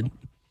bread.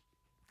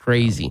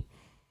 Crazy.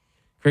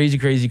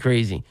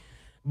 Crazy.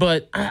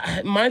 But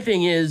my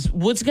thing is,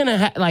 what's going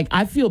to like,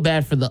 I feel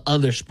bad for the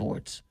other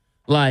sports,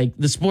 like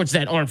the sports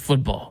that aren't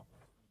football.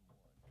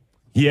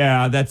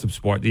 Yeah, that's a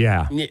sport.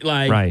 Yeah.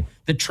 Like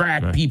the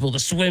track people, the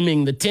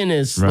swimming, the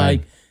tennis.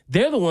 Like,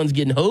 they're the ones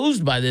getting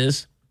hosed by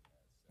this.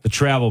 The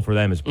travel for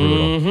them is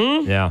brutal.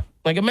 Mm-hmm. Yeah.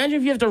 Like, imagine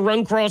if you have to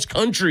run cross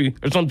country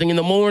or something in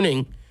the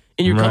morning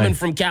and you're coming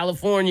from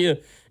California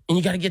and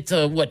you got to get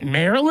to,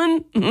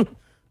 Maryland?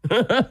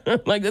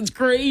 Like, that's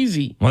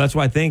crazy. Well, that's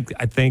why I think,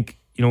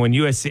 when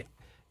USC,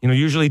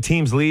 usually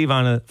teams leave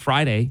on a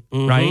Friday,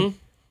 right?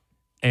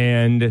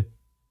 And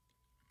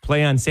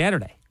play on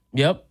Saturday.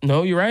 Yep.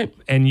 No, you're right.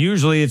 And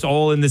usually it's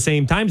all in the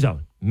same time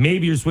zone.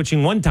 Maybe you're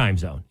switching one time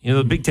zone.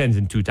 The Big Ten's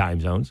in 2 time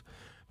zones.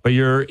 But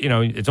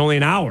it's only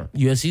an hour.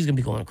 USC's going to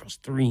be going across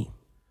 3.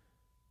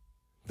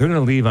 They're going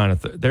to leave on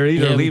they're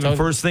either leaving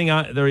first thing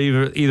they're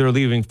either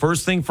leaving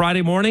first thing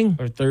Friday morning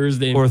or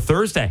Thursday.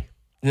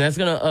 And that's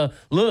going to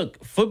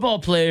look, football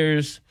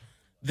players,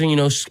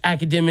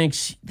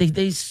 academics,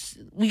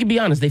 we can be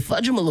honest, they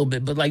fudge them a little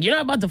bit, but like, you're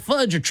not about to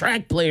fudge your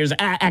track players,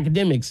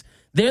 academics.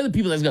 They're the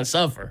people that's going to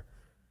suffer.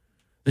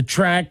 The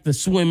track, the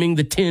swimming,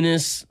 the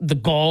tennis, the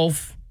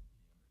golf,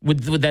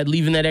 with that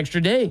leaving that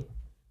extra day.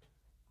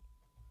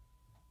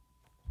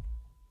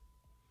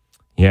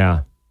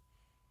 Yeah.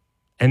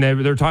 And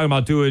they're talking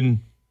about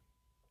doing,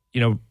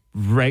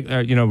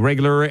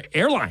 regular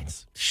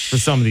airlines for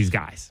some of these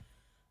guys.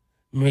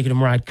 Making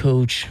them ride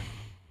coach.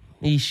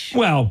 Eesh.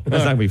 Well,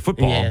 that's not going to be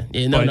football.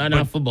 Yeah, no,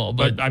 not football.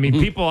 But I mean,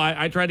 people,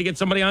 I tried to get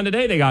somebody on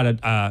today. They got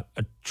a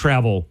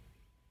travel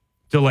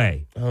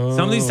delay. Some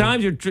of these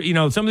times,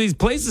 some of these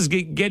places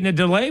getting a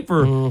delay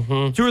for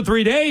 2 or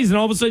 3 days, and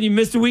all of a sudden you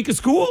missed a week of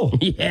school.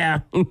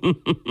 Yeah.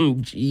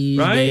 Jeez,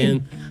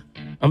 man.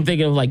 I'm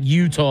thinking of like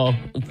Utah,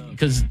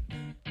 because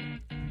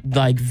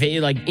like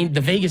in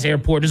the Vegas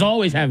airport is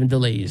always having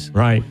delays.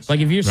 Right. Like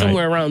if you're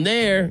somewhere around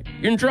there,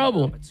 you're in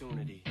trouble.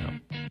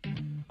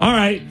 All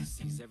right.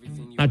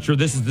 Not sure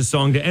this is the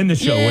song to end the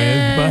show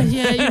with, but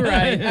yeah, you're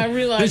right. I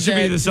realize this should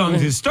be the song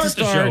to start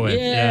the show with.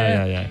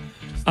 Yeah.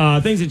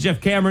 Thanks to Jeff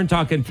Cameron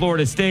talking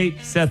Florida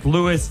State, Seth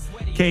Lewis,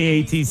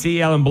 KATC,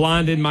 Ellen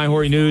Blondin, My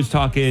Horry News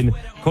talking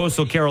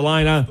Coastal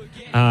Carolina,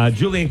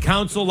 Julian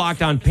Council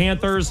locked on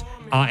Panthers,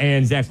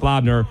 and Zach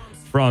Blobner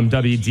from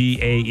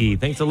WDAE.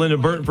 Thanks to Linda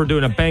Burton for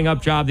doing a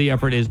bang-up job. The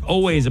effort is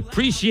always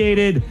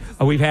appreciated.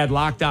 We've had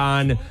Locked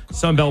On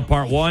Sunbelt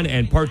Part 1,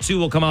 and Part 2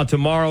 will come out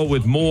tomorrow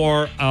with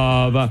more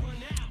of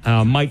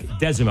Mike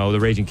Desimo, the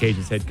Ragin'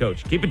 Cajuns head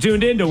coach. Keep it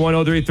tuned in to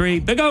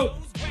 103.3 The GOAT.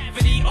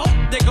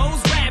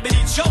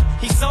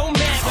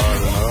 Harder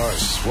than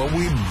us. Well,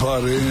 we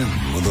butt in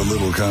with a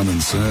little common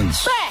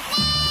sense.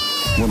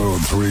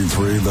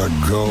 103.3 The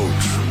GOAT,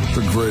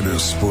 the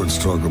greatest sports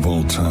talk of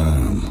all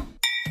time.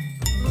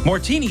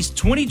 Martini's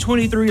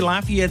 2023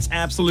 Lafayette's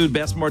Absolute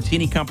Best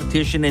Martini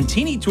Competition and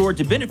Teeny Tour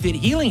to benefit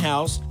Healing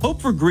House, Hope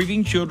for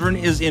Grieving Children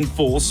is in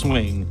full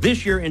swing.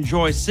 This year,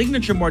 enjoy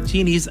signature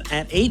martinis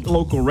at 8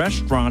 local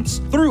restaurants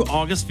through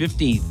August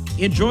 15th.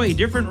 Enjoy a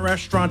different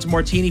restaurant's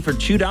martini for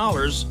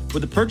 $2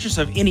 with the purchase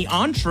of any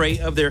entree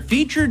of their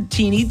featured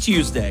Teeny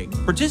Tuesday.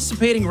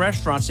 Participating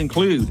restaurants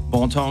include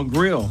Bon Ton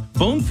Grill,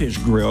 Bonefish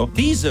Grill,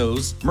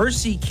 Pizzo's,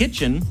 Mercy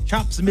Kitchen,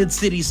 Chops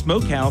Mid-City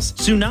Smokehouse,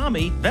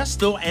 Tsunami,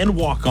 Vestal, and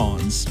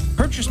Walk-Ons.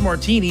 Purchase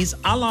martinis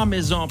a la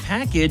maison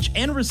package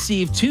and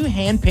receive 2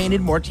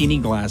 hand-painted martini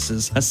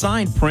glasses, a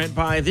signed print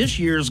by this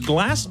year's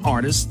glass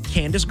artist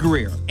Candace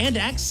Greer, and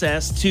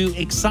access to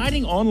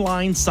exciting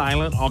online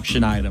silent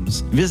auction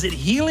items. Visit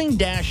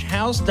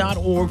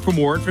healing-house.org for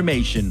more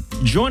information.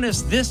 Join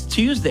us this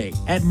Tuesday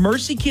at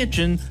Mercy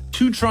Kitchen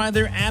to try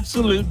their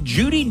Absolute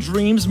Judy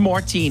Dreams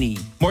Martini.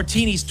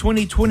 Martinis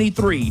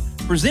 2023,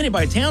 presented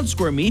by Town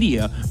Square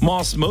Media,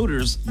 Moss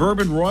Motors,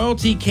 Bourbon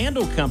Royalty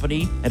Candle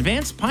Company,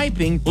 Advanced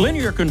Piping,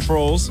 Linear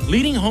Controls,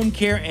 Leading Home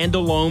Care, and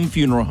Delome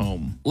Funeral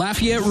Home.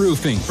 Lafayette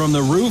Roofing, from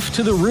the roof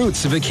to the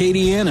roots of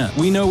Acadiana.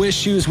 We know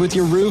issues with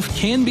your roof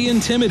can be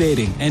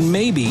intimidating and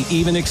maybe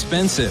even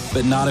expensive,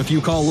 but not if you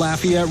call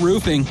Lafayette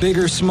Roofing. Big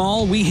or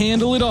small, we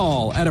handle it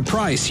all at a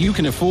price you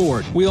can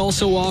afford. We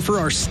also offer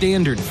our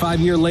standard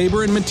 5-year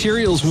labor and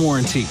materials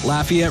warranty.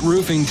 Lafayette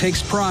Roofing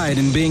takes pride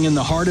in being in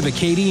the heart of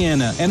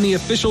Acadiana and the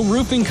official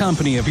roofing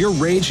company of your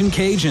Ragin'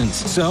 Cajuns.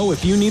 So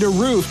if you need a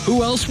roof,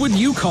 who else would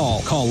you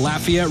call? Call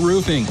Lafayette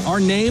Roofing.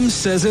 Our name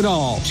says it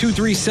all.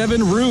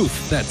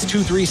 237-ROOF. That's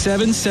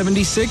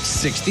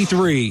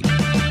 237-7663.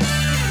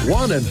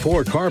 1 in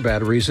 4 car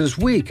batteries is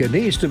weak and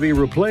needs to be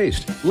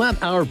replaced.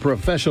 Let our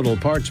professional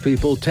parts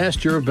people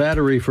test your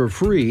battery for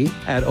free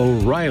at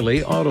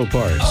O'Reilly Auto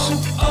Parts.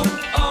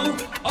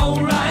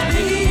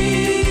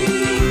 O'Reilly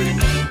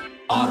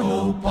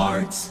Auto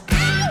Parts.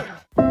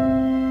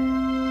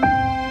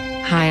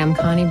 Hi, I'm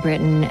Connie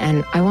Britton,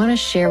 and I want to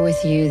share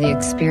with you the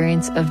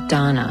experience of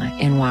Donna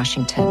in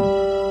Washington.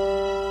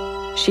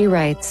 She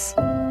writes,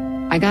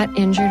 I got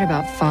injured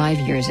about 5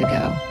 years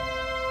ago.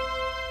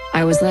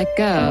 I was let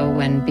go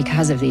when,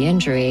 because of the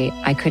injury,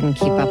 I couldn't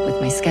keep up with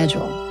my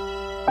schedule.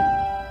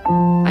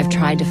 I've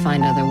tried to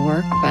find other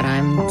work, but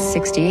I'm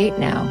 68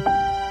 now.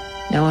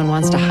 No one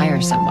wants to hire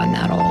someone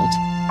that old.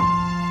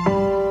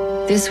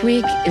 This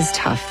week is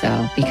tough,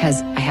 though,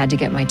 because I had to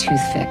get my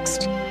tooth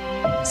fixed.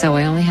 So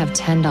I only have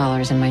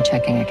 $10 in my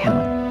checking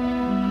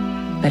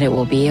account. But it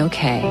will be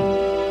okay.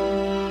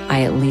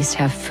 I at least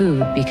have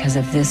food because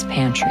of this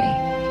pantry.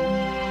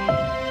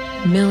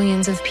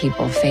 Millions of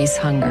people face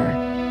hunger.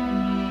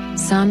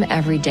 Some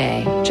every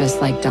day,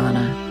 just like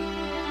Donna.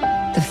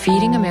 The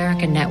Feeding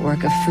America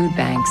network of food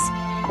banks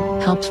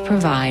helps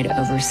provide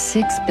over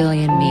 6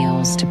 billion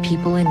meals to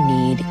people in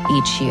need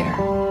each year.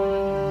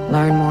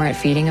 Learn more at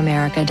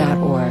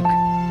feedingamerica.org.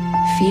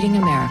 Feeding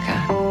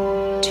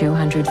America,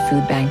 200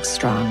 food banks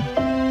strong.